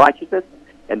kingdom of righteousness,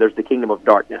 and there's the kingdom of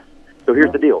darkness. So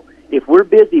here's the deal. If we're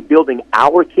busy building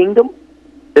our kingdom,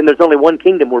 then there's only one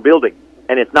kingdom we're building,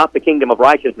 and it's not the kingdom of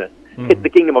righteousness. It's the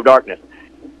kingdom of darkness.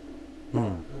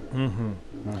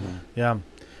 Yeah.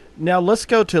 Now let's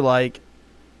go to,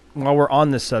 while we're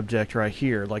on this subject right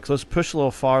here, let's push a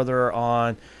little farther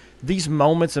on these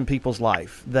moments in people's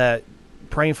life that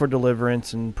praying for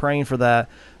deliverance and praying for that,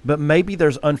 but maybe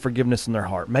there's unforgiveness in their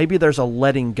heart. Maybe there's a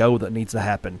letting go that needs to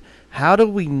happen. How do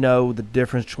we know the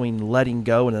difference between letting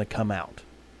go and then come out?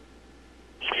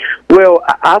 Well,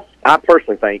 I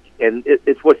personally think, and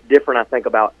it's what's different, I think,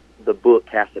 about the book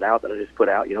Cast It Out that I just put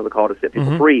out, the call to set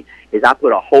people free, is I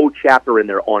put a whole chapter in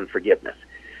there on forgiveness.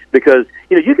 Because,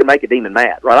 you can make a demon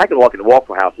mad, right? I can walk into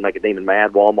Waffle House and make a demon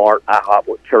mad, Walmart,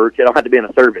 IHOP, church. It don't have to be in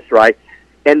a service, right?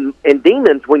 And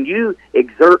demons, when you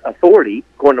exert authority,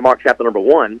 according to Mark chapter number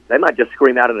 1, they might just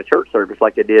scream out in a church service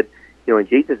like they did, in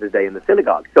Jesus' day in the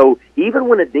synagogue. So even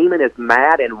when a demon is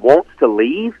mad and wants to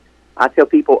leave, I tell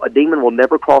people a demon will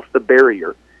never cross the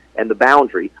barrier and the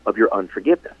boundary of your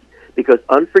unforgiveness. Because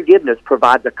unforgiveness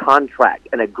provides a contract,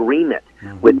 an agreement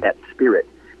with that spirit.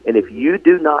 And if you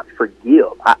do not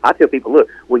forgive, I tell people, look,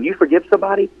 when you forgive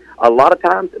somebody, a lot of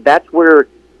times that's where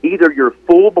either your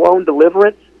full-blown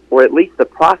deliverance or at least the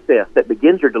process that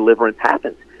begins your deliverance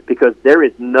happens. Because there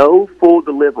is no full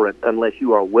deliverance unless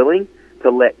you are willing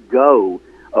to let go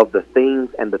of the things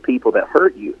and the people that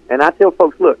hurt you. And I tell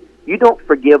folks, look, you don't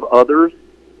forgive others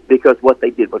because what they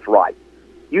did was right.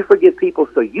 You forgive people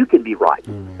so you can be right,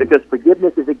 because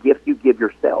forgiveness is a gift you give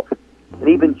yourself. And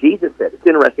even Jesus said, it's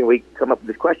interesting we come up with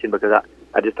this question because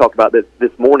I just talked about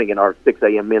this morning in our 6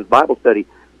 a.m. men's Bible study,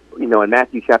 in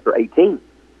Matthew chapter 18.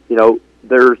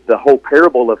 There's the whole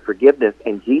parable of forgiveness,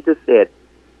 and Jesus said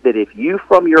that if you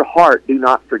from your heart do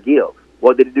not forgive,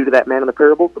 what did he do to that man in the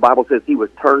parable? The Bible says he was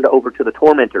turned over to the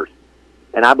tormentors.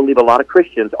 And I believe a lot of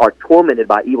Christians are tormented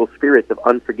by evil spirits of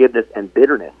unforgiveness and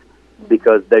bitterness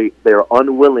because they're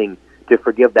unwilling to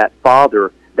forgive that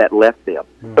father that left them.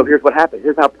 So here's what happens.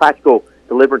 Here's how practical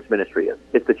deliverance ministry is.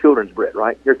 It's the children's bread,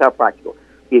 right? Here's how practical.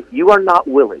 If you are not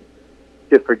willing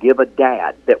to forgive a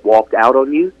dad that walked out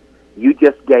on you, you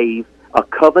just gave a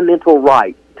covenantal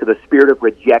right to the spirit of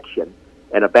rejection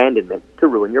and abandonment to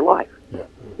ruin your life. Yeah.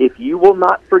 If you will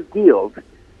not forgive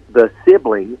the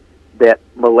sibling that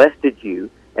molested you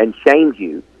and shamed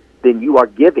you, then you are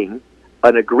giving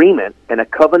an agreement and a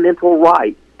covenantal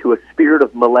right to a spirit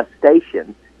of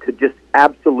molestation to just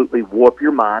absolutely warp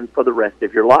your mind for the rest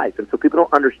of your life. And so people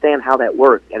don't understand how that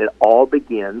works. And it all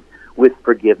begins with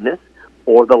forgiveness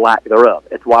or the lack thereof.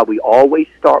 It's why we always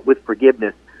start with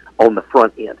forgiveness on the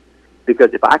front end.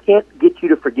 Because if I can't get you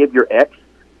to forgive your ex,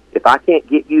 if I can't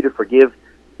get you to forgive,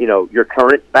 your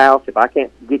current spouse, if I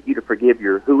can't get you to forgive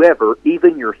your whoever,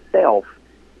 even yourself,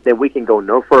 then we can go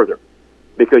no further,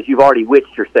 because you've already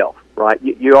witched yourself, right?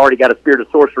 You already got a spirit of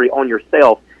sorcery on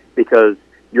yourself, because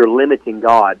you're limiting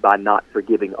God by not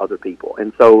forgiving other people.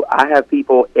 And so I have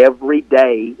people every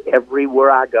day, everywhere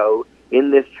I go,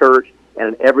 in this church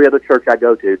and in every other church I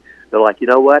go to, they're like, you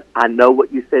know what? I know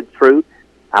what you said's true.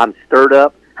 I'm stirred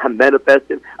up. I'm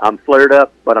manifested. I'm flared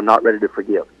up, but I'm not ready to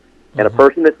forgive. And a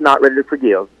person that's not ready to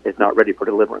forgive is not ready for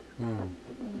deliverance.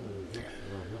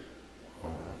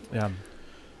 Yeah.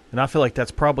 And I feel like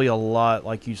that's probably a lot,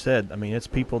 like you said. I mean, it's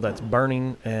people that's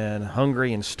burning and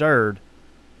hungry and stirred,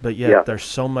 but yet there's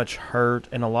so much hurt.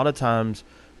 And a lot of times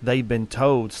they've been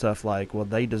told stuff like, well,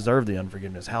 they deserve the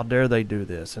unforgiveness. How dare they do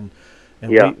this? And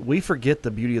we forget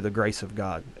the beauty of the grace of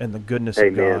God and the goodness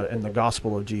of God and the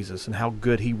gospel of Jesus and how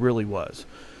good he really was.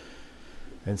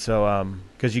 And so,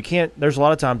 because you can't, there's a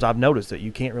lot of times I've noticed that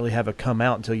you can't really have a come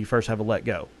out until you first have a let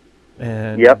go.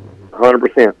 And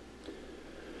 100%.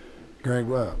 Greg,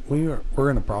 we're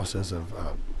in the process of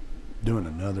doing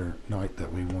another night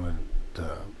that we wanted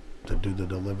to do the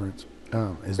deliverance.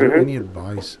 Is there any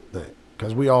advice that,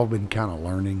 because we all been kind of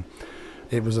learning,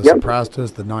 it was a surprise to us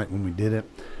the night when we did it,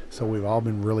 so we've all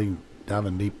been really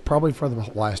diving deep, probably for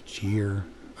the last year,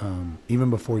 even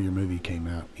before your movie came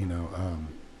out,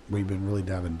 we've been really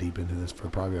diving deep into this for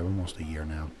probably almost a year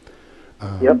now.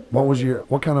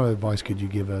 What kind of advice could you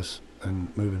give us in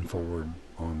moving forward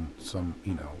on some,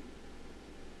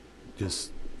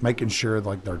 just making sure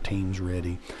like their team's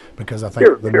ready? Because I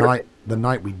think the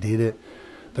night we did it,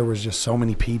 there was just so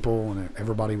many people and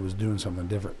everybody was doing something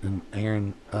different. And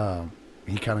Aaron,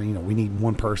 he kind of, we need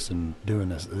one person doing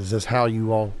this. Is this how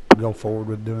you all go forward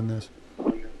with doing this?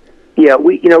 Yeah,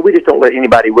 we just don't let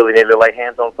anybody willy-nilly lay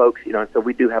hands on folks, and so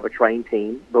we do have a trained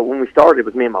team. But when we started, it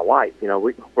was me and my wife.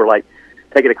 We're like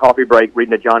taking a coffee break,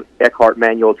 reading a John Eckhart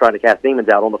manual, trying to cast demons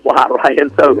out on the fly, right?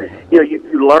 And so,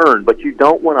 you learn, but you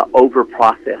don't want to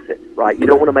over-process it, right? You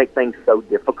don't want to make things so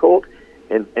difficult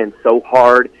and so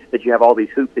hard that you have all these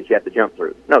hoops that you have to jump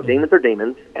through. No, demons are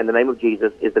demons, and the name of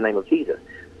Jesus is the name of Jesus.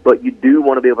 But you do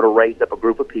want to be able to raise up a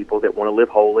group of people that want to live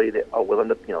holy, that are willing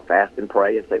to, fast and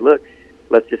pray and say, look,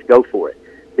 let's just go for it.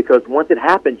 Because once it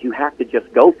happens, you have to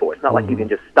just go for it. It's not like you can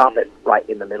just stop it right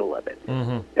in the middle of it.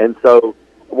 And so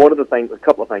a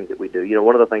couple of things that we do,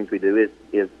 one of the things we do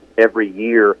is every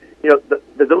year,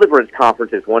 the deliverance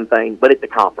conference is one thing, but it's a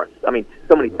conference. I mean,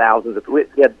 so many thousands we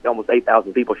had almost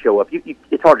 8,000 people show up.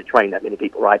 It's hard to train that many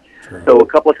people, right? Sure. So a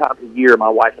couple of times a year, my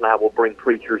wife and I will bring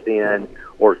preachers in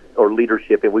or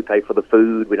leadership, and we pay for the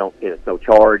food. We don't, it's no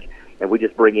charge. And we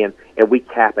just bring in, and we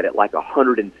cap it at like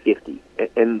 150.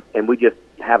 And we just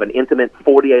have an intimate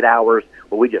 48 hours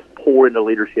where we just pour into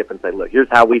leadership and say, look, here's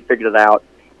how we figured it out.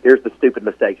 Here's the stupid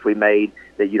mistakes we made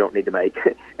that you don't need to make.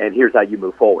 And here's how you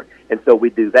move forward. And so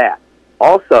we do that.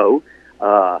 Also,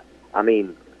 I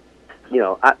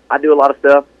do a lot of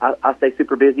stuff. I stay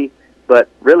super busy. But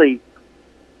really,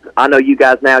 I know you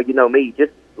guys now, you know me.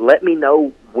 Just let me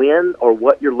know when or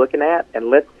what you're looking at, and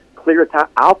let's clear a time.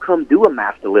 I'll come do a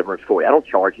mass deliverance for you. I don't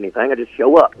charge anything. I just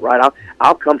show up, right?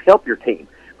 I'll come help your team,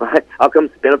 right? I'll come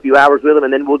spend a few hours with them,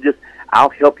 and then I'll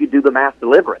help you do the mass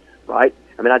deliverance, right?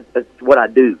 I mean, that's what I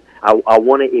do. I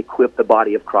want to equip the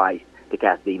body of Christ to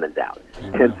cast demons out.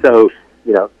 And so,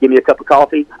 give me a cup of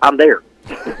coffee, I'm there.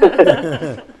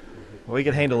 We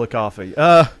can handle a coffee.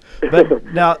 But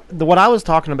now, what I was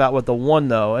talking about with the one,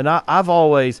 though, and I've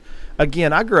always,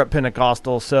 again, I grew up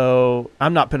Pentecostal, so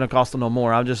I'm not Pentecostal no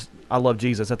more. I love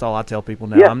Jesus. That's all I tell people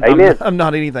now. Yeah, amen. I'm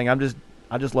not anything. I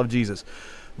just love Jesus.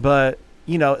 But,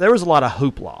 there was a lot of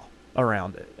hoopla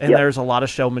around it, and there's a lot of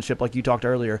showmanship, like you talked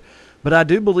earlier. But I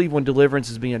do believe when deliverance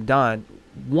is being done,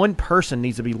 one person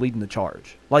needs to be leading the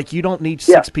charge. Like, you don't need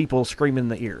six people screaming in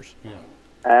the ears. Yeah.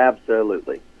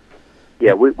 Absolutely.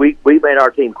 Yeah, we made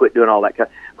our team quit doing all that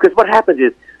because what happens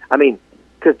is,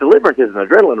 because deliverance is an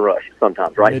adrenaline rush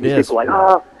sometimes, right? It is. People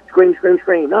are like, scream, scream,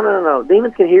 scream. No.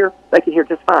 Demons can hear. They can hear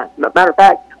just fine. Matter of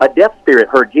fact, a deaf spirit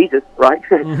heard Jesus, right?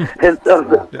 And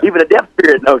so even a deaf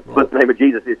spirit knows what the name of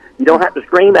Jesus is. You don't have to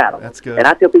scream at them. That's good. And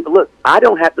I tell people, look, I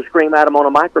don't have to scream at them on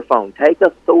a microphone. Take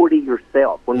authority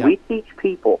yourself. When we teach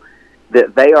people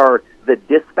that they are the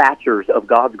dispatchers of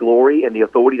God's glory and the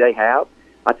authority they have,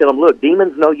 I tell them, look,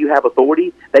 demons know you have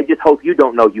authority. They just hope you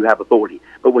don't know you have authority.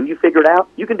 But when you figure it out,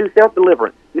 you can do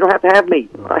self-deliverance. You don't have to have me,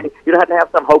 right? You don't have to have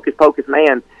some hocus-pocus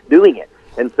man doing it.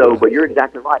 And so, but you're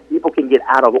exactly right. People can get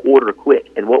out of order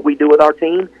quick. And what we do with our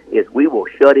team is we will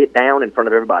shut it down in front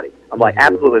of everybody. I'm like,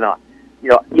 absolutely not.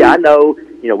 I know,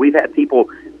 we've had people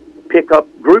pick up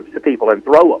groups of people and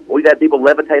throw them. We've had people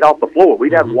levitate off the floor.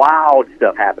 We've had wild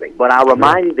stuff happening. But I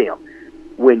remind them,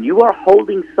 when you are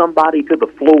holding somebody to the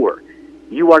floor,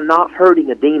 you are not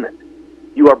hurting a demon.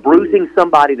 You are bruising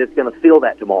somebody that's going to feel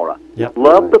that tomorrow. Yep.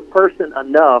 Love the person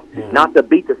enough not to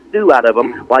beat the stew out of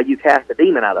them while you cast the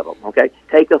demon out of them, okay?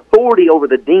 Take authority over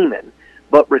the demon,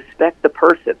 but respect the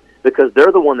person, because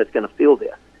they're the one that's going to feel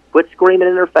this. Quit screaming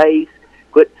in their face.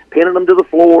 Quit pinning them to the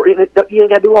floor. You ain't got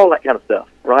to do all that kind of stuff,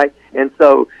 right? And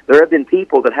so there have been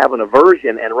people that have an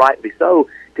aversion, and rightly so,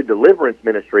 to deliverance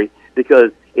ministry,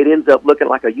 because it ends up looking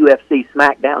like a UFC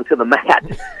smackdown to the mat.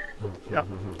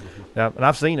 Yeah, and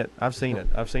I've seen it. I've seen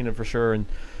it for sure. And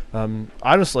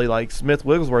honestly, like Smith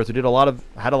Wigglesworth, who had a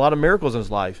lot of miracles in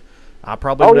his life, I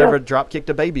probably would never drop kicked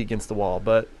a baby against the wall,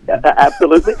 but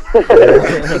absolutely.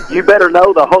 You better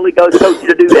know the Holy Ghost told you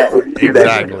to do that.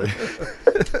 Exactly.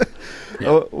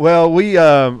 Well, we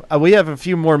have a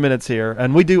few more minutes here,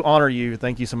 and we do honor you.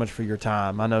 Thank you so much for your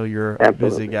time. I know you're a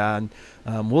busy guy,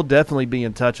 and we'll definitely be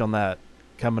in touch on that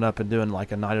coming up and doing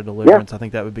like a night of deliverance. I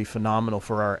think that would be phenomenal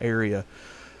for our area.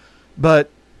 But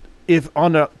for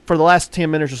the last 10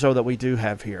 minutes or so that we do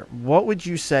have here, what would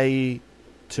you say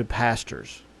to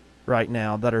pastors right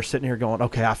now that are sitting here going,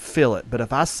 okay, I feel it, but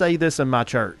if I say this in my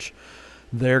church,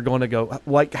 they're going to go,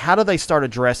 like, how do they start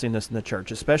addressing this in the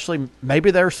church? Especially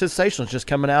maybe they're cessationalists just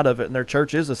coming out of it and their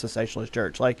church is a cessationalist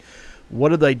church. Like, what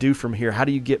do they do from here? How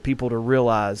do you get people to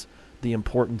realize the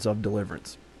importance of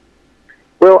deliverance?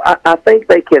 Well, I think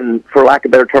they can, for lack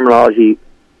of better terminology,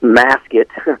 mask it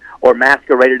or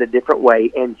masquerade it a different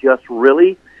way and just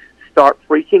really start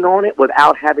preaching on it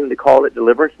without having to call it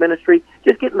deliverance ministry.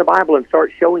 Just get in the Bible and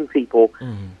start showing people,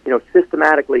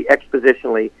 systematically,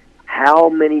 expositionally, how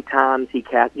many times he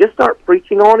cast. Just start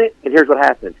preaching on it, and here's what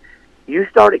happens. You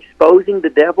start exposing the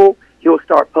devil, he'll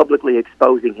start publicly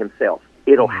exposing himself.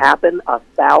 It'll happen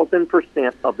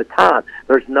 1,000% of the time.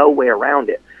 There's no way around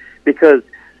it. Because,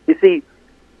 you see,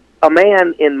 a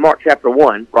man in Mark chapter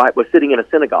 1, right, was sitting in a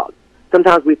synagogue.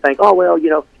 Sometimes we think, oh, well,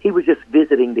 he was just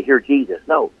visiting to hear Jesus.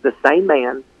 No, the same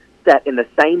man sat in the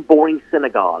same boring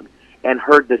synagogue and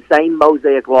heard the same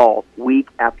Mosaic law week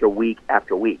after week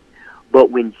after week. But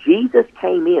when Jesus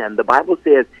came in, the Bible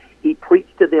says he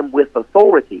preached to them with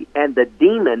authority, and the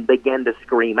demon began to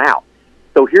scream out.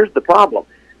 So here's the problem.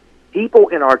 People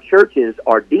in our churches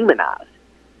are demonized,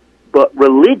 but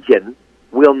religion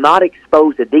will not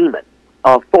expose a demon.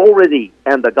 Authority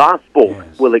and the gospel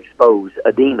will expose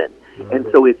a demon. And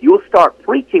so if you'll start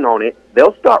preaching on it,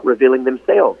 they'll start revealing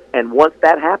themselves. And once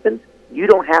that happens, you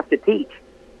don't have to teach.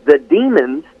 The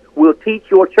demons will teach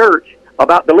your church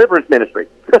about deliverance ministry.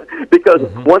 Because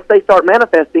once they start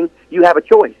manifesting, you have a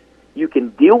choice. You can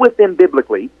deal with them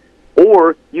biblically,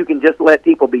 or you can just let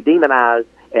people be demonized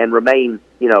and remain,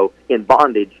 in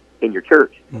bondage in your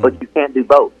church. But you can't do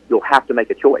both. You'll have to make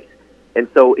a choice. And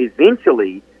so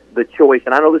eventually, the choice,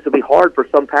 and I know this will be hard for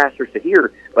some pastors to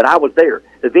hear, but I was there.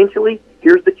 Eventually,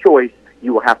 here's the choice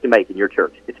you will have to make in your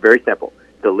church. It's very simple.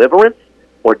 Deliverance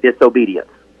or disobedience.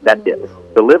 That's it.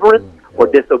 Deliverance or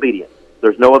disobedience.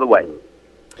 There's no other way.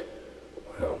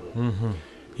 Well,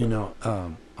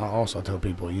 I also tell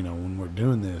people, when we're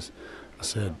doing this, I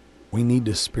said, we need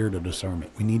the spirit of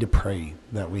discernment. We need to pray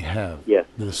that we have the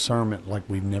discernment like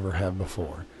we've never had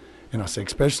before. And I said,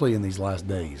 especially in these last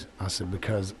days, I said,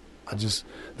 because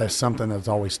that's something that's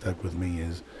always stuck with me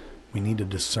is we need to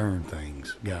discern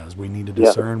things, guys. We need to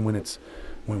discern when these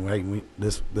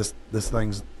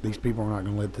people are not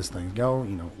going to let this thing go.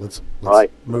 Let's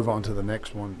move on to the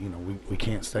next one. We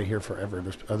can't stay here forever.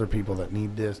 There's other people that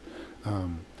need this.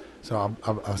 So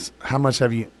how much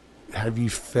have you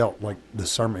felt like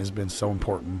discernment has been so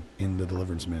important in the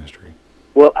deliverance ministry?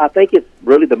 Well, I think it's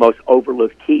really the most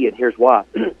overlooked key, and here's why.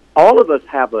 All of us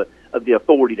have the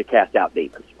authority to cast out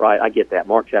demons, right? I get that.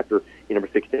 Mark chapter number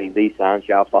 16, these signs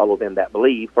shall follow them that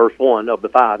believe. First one of the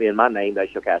 5, in my name they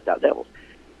shall cast out devils.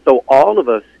 So all of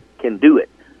us can do it.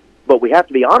 But we have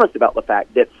to be honest about the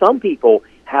fact that some people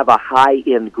have a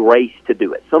high-end grace to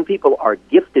do it. Some people are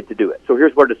gifted to do it. So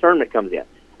here's where discernment comes in.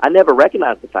 I never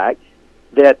recognized the fact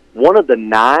that one of the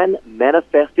 9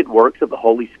 manifested works of the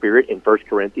Holy Spirit in 1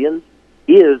 Corinthians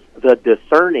is the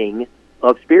discerning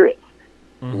of spirits.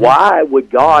 Why would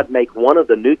God make one of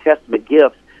the New Testament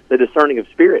gifts the discerning of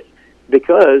spirits?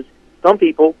 Because some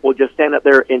people will just stand up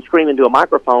there and scream into a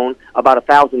microphone about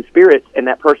 1,000 spirits, and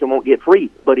that person won't get free.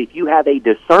 But if you have a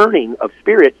discerning of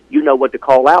spirits, you know what to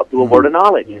call out through a word of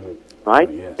knowledge, right?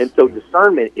 And so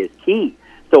discernment is key.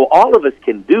 So all of us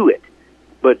can do it,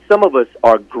 but some of us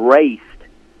are graced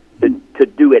to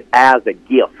do it as a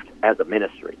gift, as a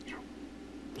ministry.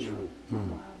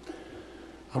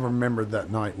 I remember that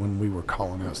night when we were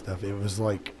calling out stuff. It was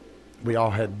like we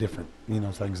all had different,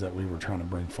 things that we were trying to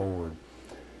bring forward.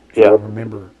 And I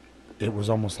remember it was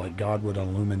almost like God would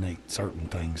illuminate certain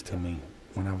things to me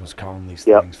when I was calling these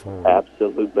things forward.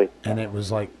 Absolutely. And it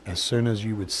was like as soon as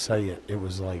you would say it, it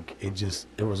was like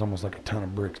it was almost like a ton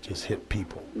of bricks just hit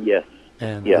people. Yes.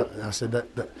 And I said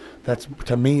that's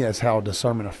to me, that's how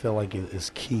discernment I feel like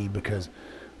is key, because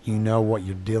you know what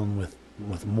you're dealing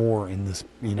with more in this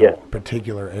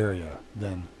particular area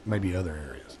than maybe other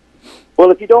areas. Well,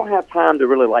 if you don't have time to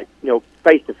really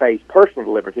face-to-face personal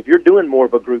deliverance, if you're doing more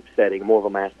of a group setting, more of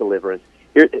a mass deliverance,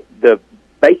 the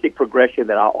basic progression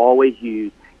that I always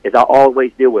use is I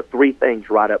always deal with three things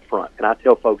right up front. And I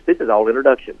tell folks, this is all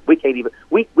introduction. We can't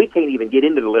even get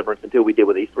into deliverance until we deal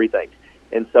with these three things.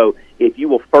 And so if you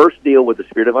will first deal with the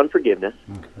spirit of unforgiveness,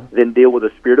 then deal with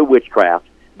the spirit of witchcraft,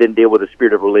 then deal with the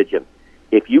spirit of religion.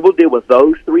 If you will deal with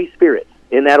those three spirits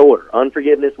in that order,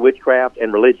 unforgiveness, witchcraft,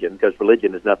 and religion, because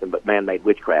religion is nothing but man-made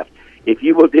witchcraft, if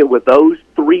you will deal with those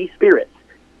three spirits,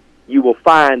 you will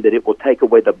find that it will take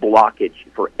away the blockage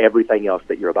for everything else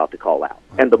that you're about to call out.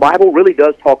 And the Bible really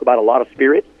does talk about a lot of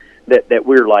spirits that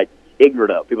we're like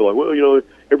ignorant of. People are like, well,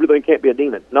 everything can't be a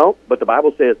demon. No, but the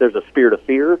Bible says there's a spirit of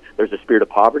fear, there's a spirit of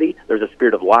poverty, there's a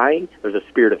spirit of lying, there's a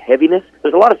spirit of heaviness.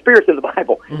 There's a lot of spirits in the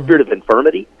Bible. Spirit of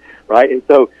infirmity, right? And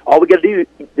so all we got to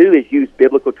do is use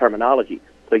biblical terminology.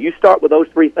 So you start with those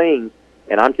three things,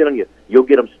 and I'm telling you, you'll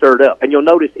get them stirred up. And you'll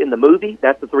notice in the movie,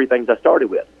 that's the three things I started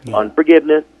with. Yeah.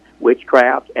 Unforgiveness,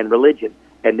 witchcraft, and religion.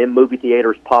 And then movie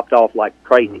theaters popped off like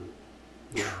crazy.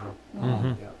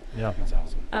 Mm-hmm. Yeah, that's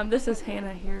awesome. This is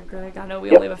Hannah here, Greg. I know we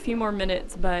only have a few more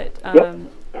minutes, but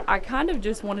I kind of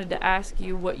just wanted to ask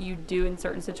you what you do in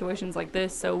certain situations like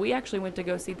this. So we actually went to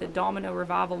go see the Domino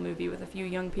Revival movie with a few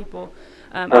young people.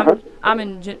 I'm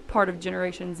in part of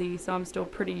Generation Z, so I'm still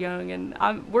pretty young,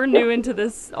 and we're new into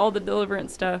this, all the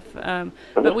deliverance stuff.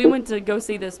 But we went to go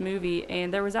see this movie,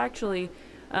 and there was actually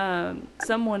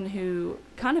someone who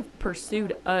kind of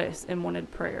pursued us and wanted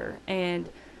prayer, and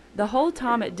the whole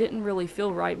time it didn't really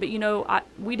feel right, but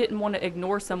we didn't want to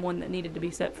ignore someone that needed to be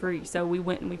set free, so we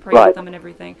went and we prayed with them and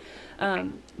everything.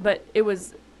 But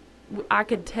I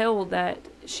could tell that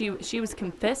she was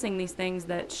confessing these things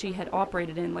that she had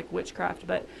operated in, like witchcraft,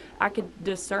 but I could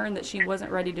discern that she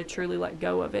wasn't ready to truly let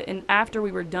go of it. And after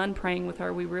we were done praying with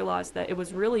her, we realized that it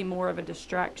was really more of a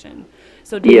distraction.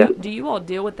 So do you all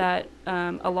deal with that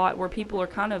a lot, where people are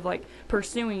kind of like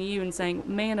pursuing you and saying,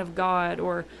 man of God,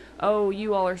 or, oh,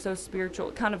 you all are so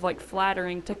spiritual, kind of like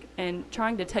flattering and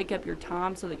trying to take up your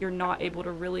time so that you're not able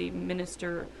to really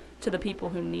minister to the people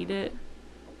who need it?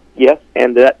 Yes,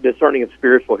 and that discerning of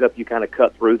spirits will help you kind of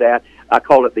cut through that. I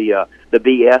call it the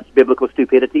BS, biblical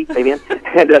stupidity. Amen.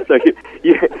 And so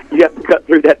you have to cut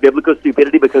through that biblical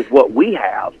stupidity, because what we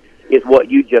have is what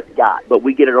you just got, but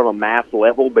we get it on a mass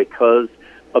level because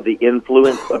of the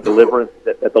influence of deliverance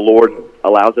that the Lord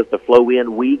allows us to flow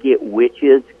in. We get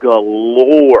witches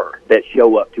galore that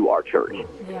show up to our church,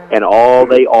 and all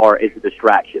they are is a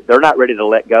distraction. They're not ready to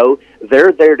let go.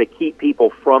 They're there to keep people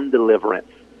from deliverance,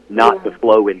 not to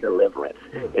flow in deliverance.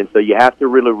 And so you have to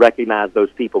really recognize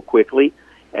those people quickly.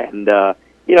 And,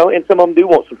 and some of them do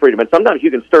want some freedom. And sometimes you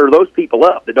can stir those people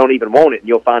up that don't even want it, and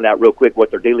you'll find out real quick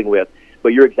what they're dealing with. But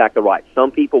you're exactly right.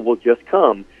 Some people will just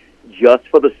come just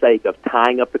for the sake of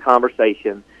tying up the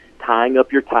conversation, tying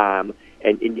up your time,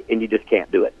 and you just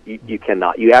can't do it. You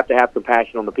cannot. You have to have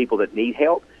compassion on the people that need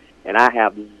help. And I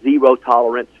have zero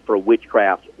tolerance for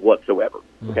witchcraft whatsoever.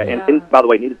 Okay, and by the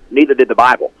way, neither did the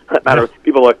Bible.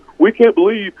 People are like, we can't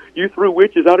believe you threw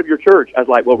witches out of your church. I was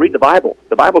like, well, read the Bible.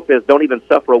 The Bible says don't even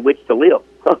suffer a witch to live.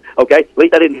 Okay, at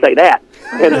least I didn't say that.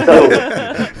 And so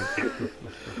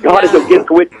God is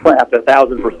against witchcraft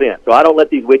 1,000%. So I don't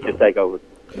let these witches take over.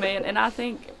 Man, and I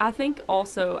think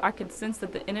also I could sense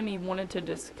that the enemy wanted to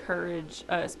discourage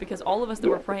us, because all of us that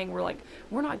were praying were like,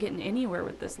 we're not getting anywhere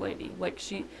with this lady. Like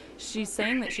she's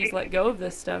saying that she's let go of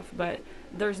this stuff, but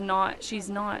she's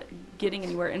not getting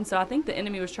anywhere. And so I think the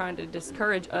enemy was trying to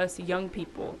discourage us young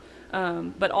people,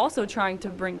 but also trying to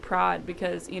bring pride,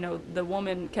 because the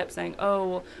woman kept saying, oh,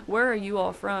 well, where are you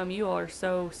all from? You all are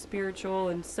so spiritual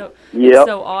and so it's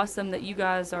so awesome that you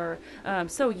guys are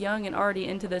so young and already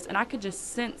into this. And I could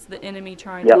just sense the enemy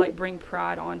trying to like bring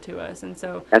pride onto us. And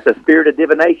so that's a spirit of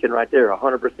divination right there,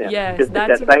 100%. Yes, just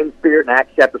that same spirit in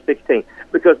Acts chapter 16.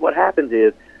 Because what happens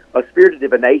is a spirit of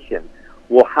divination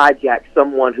will hijack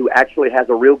someone who actually has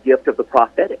a real gift of the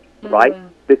prophetic, right?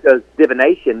 Because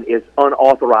divination is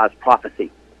unauthorized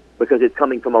prophecy, because it's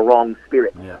coming from a wrong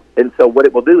spirit. And so what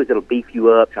it will do is it'll beef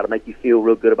you up, try to make you feel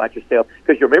real good about yourself.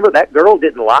 Because you remember, that girl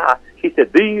didn't lie. She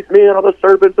said, "These men are the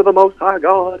servants of the Most High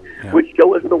God, which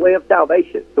show us the way of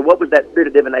salvation." So what was that spirit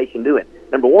of divination doing?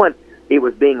 Number one, it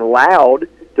was being loud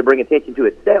to bring attention to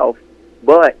itself,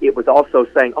 but it was also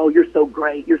saying, "Oh, you're so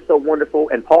great, you're so wonderful."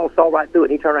 And Paul saw right through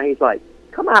it, and he turned around and he's like,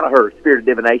 "Come out of her, spirit of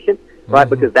divination," right?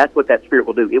 Because that's what that spirit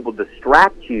will do. It will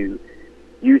distract you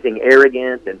using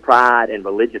arrogance and pride and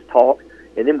religious talk,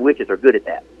 and them witches are good at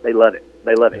that. They love it.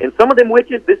 They love it. And some of them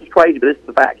witches, this is crazy, but this is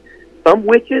the fact, some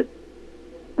witches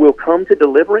will come to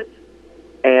deliverance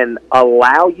and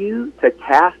allow you to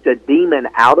cast a demon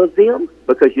out of them,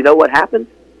 because you know what happens?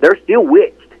 They're still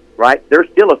witched, right? They're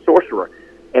still a sorcerer.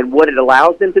 And what it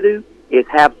allows them to do is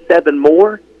have 7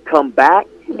 more come back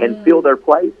and fill their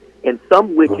place. And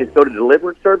some witches go to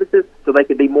deliverance services so they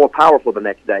can be more powerful the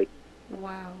next day.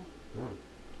 Wow.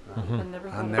 I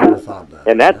never thought that.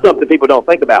 And that's something people don't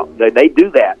think about. They do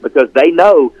that because they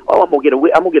know, oh, I'm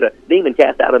gonna get a demon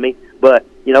cast out of me. But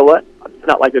you know what? It's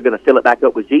not like they're going to fill it back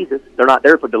up with Jesus. They're not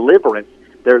there for deliverance.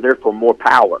 They're there for more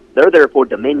power. They're there for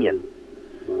dominion.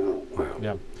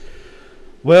 Yeah.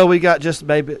 Well, we got just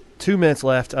maybe 2 minutes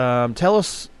left. Tell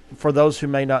us, for those who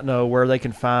may not know, where they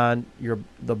can find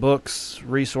the books,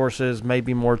 resources,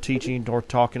 maybe more teaching or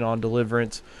talking on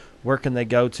deliverance. Where can they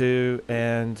go to?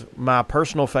 And my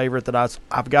personal favorite that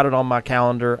I've got it on my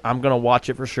calendar. I'm going to watch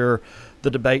it for sure. The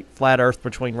debate, Flat Earth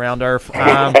between Round Earth.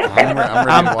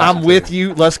 I'm with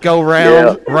you. Let's go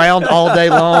round all day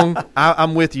long.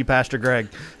 I'm with you, Pastor Greg.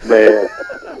 Man,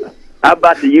 I'm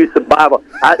about to use the Bible.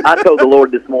 I told the Lord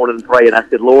this morning and prayed. I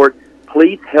said, "Lord,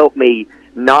 please help me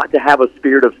not to have a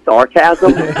spirit of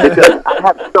sarcasm, because I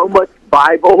have so much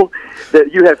Bible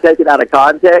that you have taken out of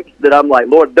context that I'm like,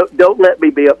 Lord, don't let me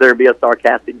be up there and be a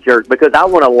sarcastic jerk, because I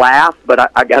want to laugh, but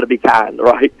I got to be kind,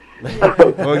 right?"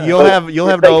 Well, you'll have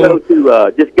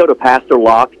just go to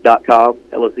pastorlocke.com,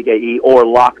 LOCKE, or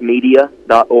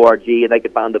lockmedia.org, and they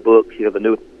can find the books, the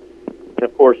new. And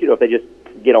of course, if they just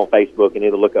get on Facebook and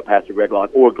either look up Pastor Greg Locke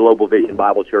or Global Vision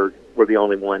Bible Church, we're the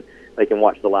only one. They can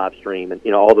watch the live stream,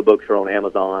 and all the books are on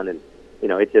Amazon, and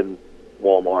it's in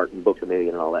Walmart and Books A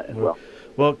Million and all that as well.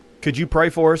 Well, could you pray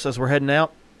for us as we're heading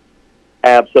out?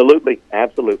 Absolutely.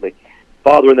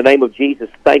 Father, in the name of Jesus,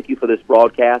 thank you for this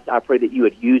broadcast. I pray that you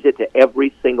would use it to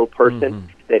every single person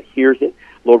that hears it.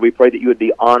 Lord, we pray that you would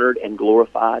be honored and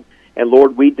glorified. And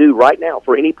Lord, we do right now,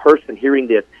 for any person hearing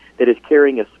this that is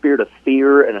carrying a spirit of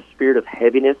fear and a spirit of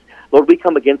heaviness, Lord, we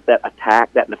come against that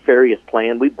attack, that nefarious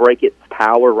plan. We break its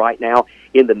power right now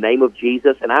in the name of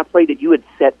Jesus. And I pray that you would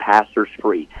set pastors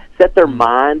free, set their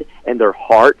mind and their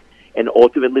heart, and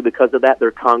ultimately, because of that, their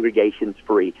congregations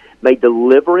free. May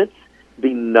deliverance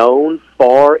be known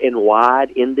far and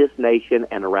wide in this nation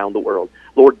and around the world.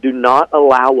 Lord, do not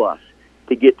allow us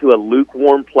to get to a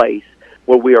lukewarm place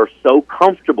where we are so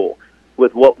comfortable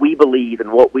with what we believe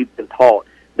and what we've been taught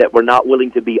that we're not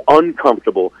willing to be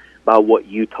uncomfortable by what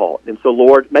you taught. And so,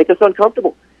 Lord, make us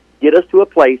uncomfortable. Get us to a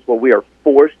place where we are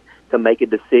forced to make a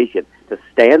decision, to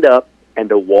stand up and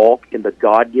to walk in the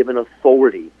God-given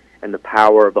authority and the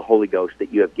power of the Holy Ghost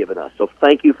that you have given us. So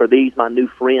thank you for these, my new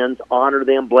friends. Honor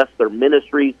them. Bless their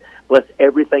ministries. Bless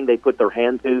everything they put their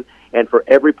hand to. And for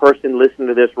every person listening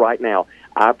to this right now,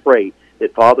 I pray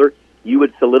that, Father, you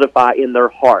would solidify in their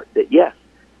heart that, yes,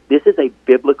 this is a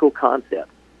biblical concept.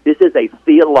 This is a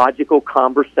theological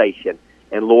conversation.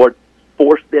 And, Lord,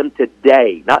 force them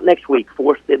today, not next week,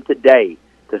 force them today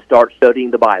to start studying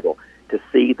the Bible, to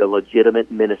see the legitimate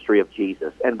ministry of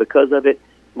Jesus. And because of it,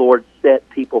 Lord, set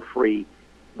people free,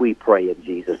 we pray in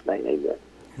Jesus' name. Amen.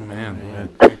 Amen.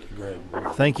 Thank you, Greg.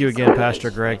 Thank you again,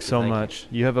 Pastor Greg, so much.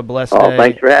 You have a blessed day.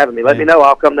 Thanks for having me. Let me know.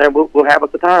 I'll come there and we'll have us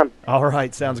a time. All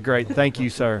right. Sounds great. Thank you,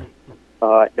 sir.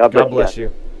 All right. God bless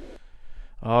you.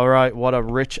 All right. What a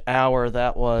rich hour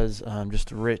that was.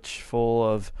 Just rich, full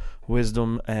of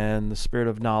wisdom and the spirit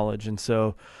of knowledge. And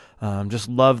so just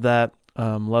love that.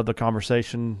 Love the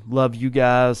conversation. Love you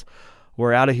guys.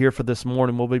 We're out of here for this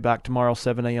morning. We'll be back tomorrow,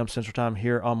 7 a.m. Central Time,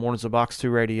 here on Mornings of Box 2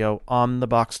 Radio on the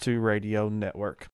Box 2 Radio Network.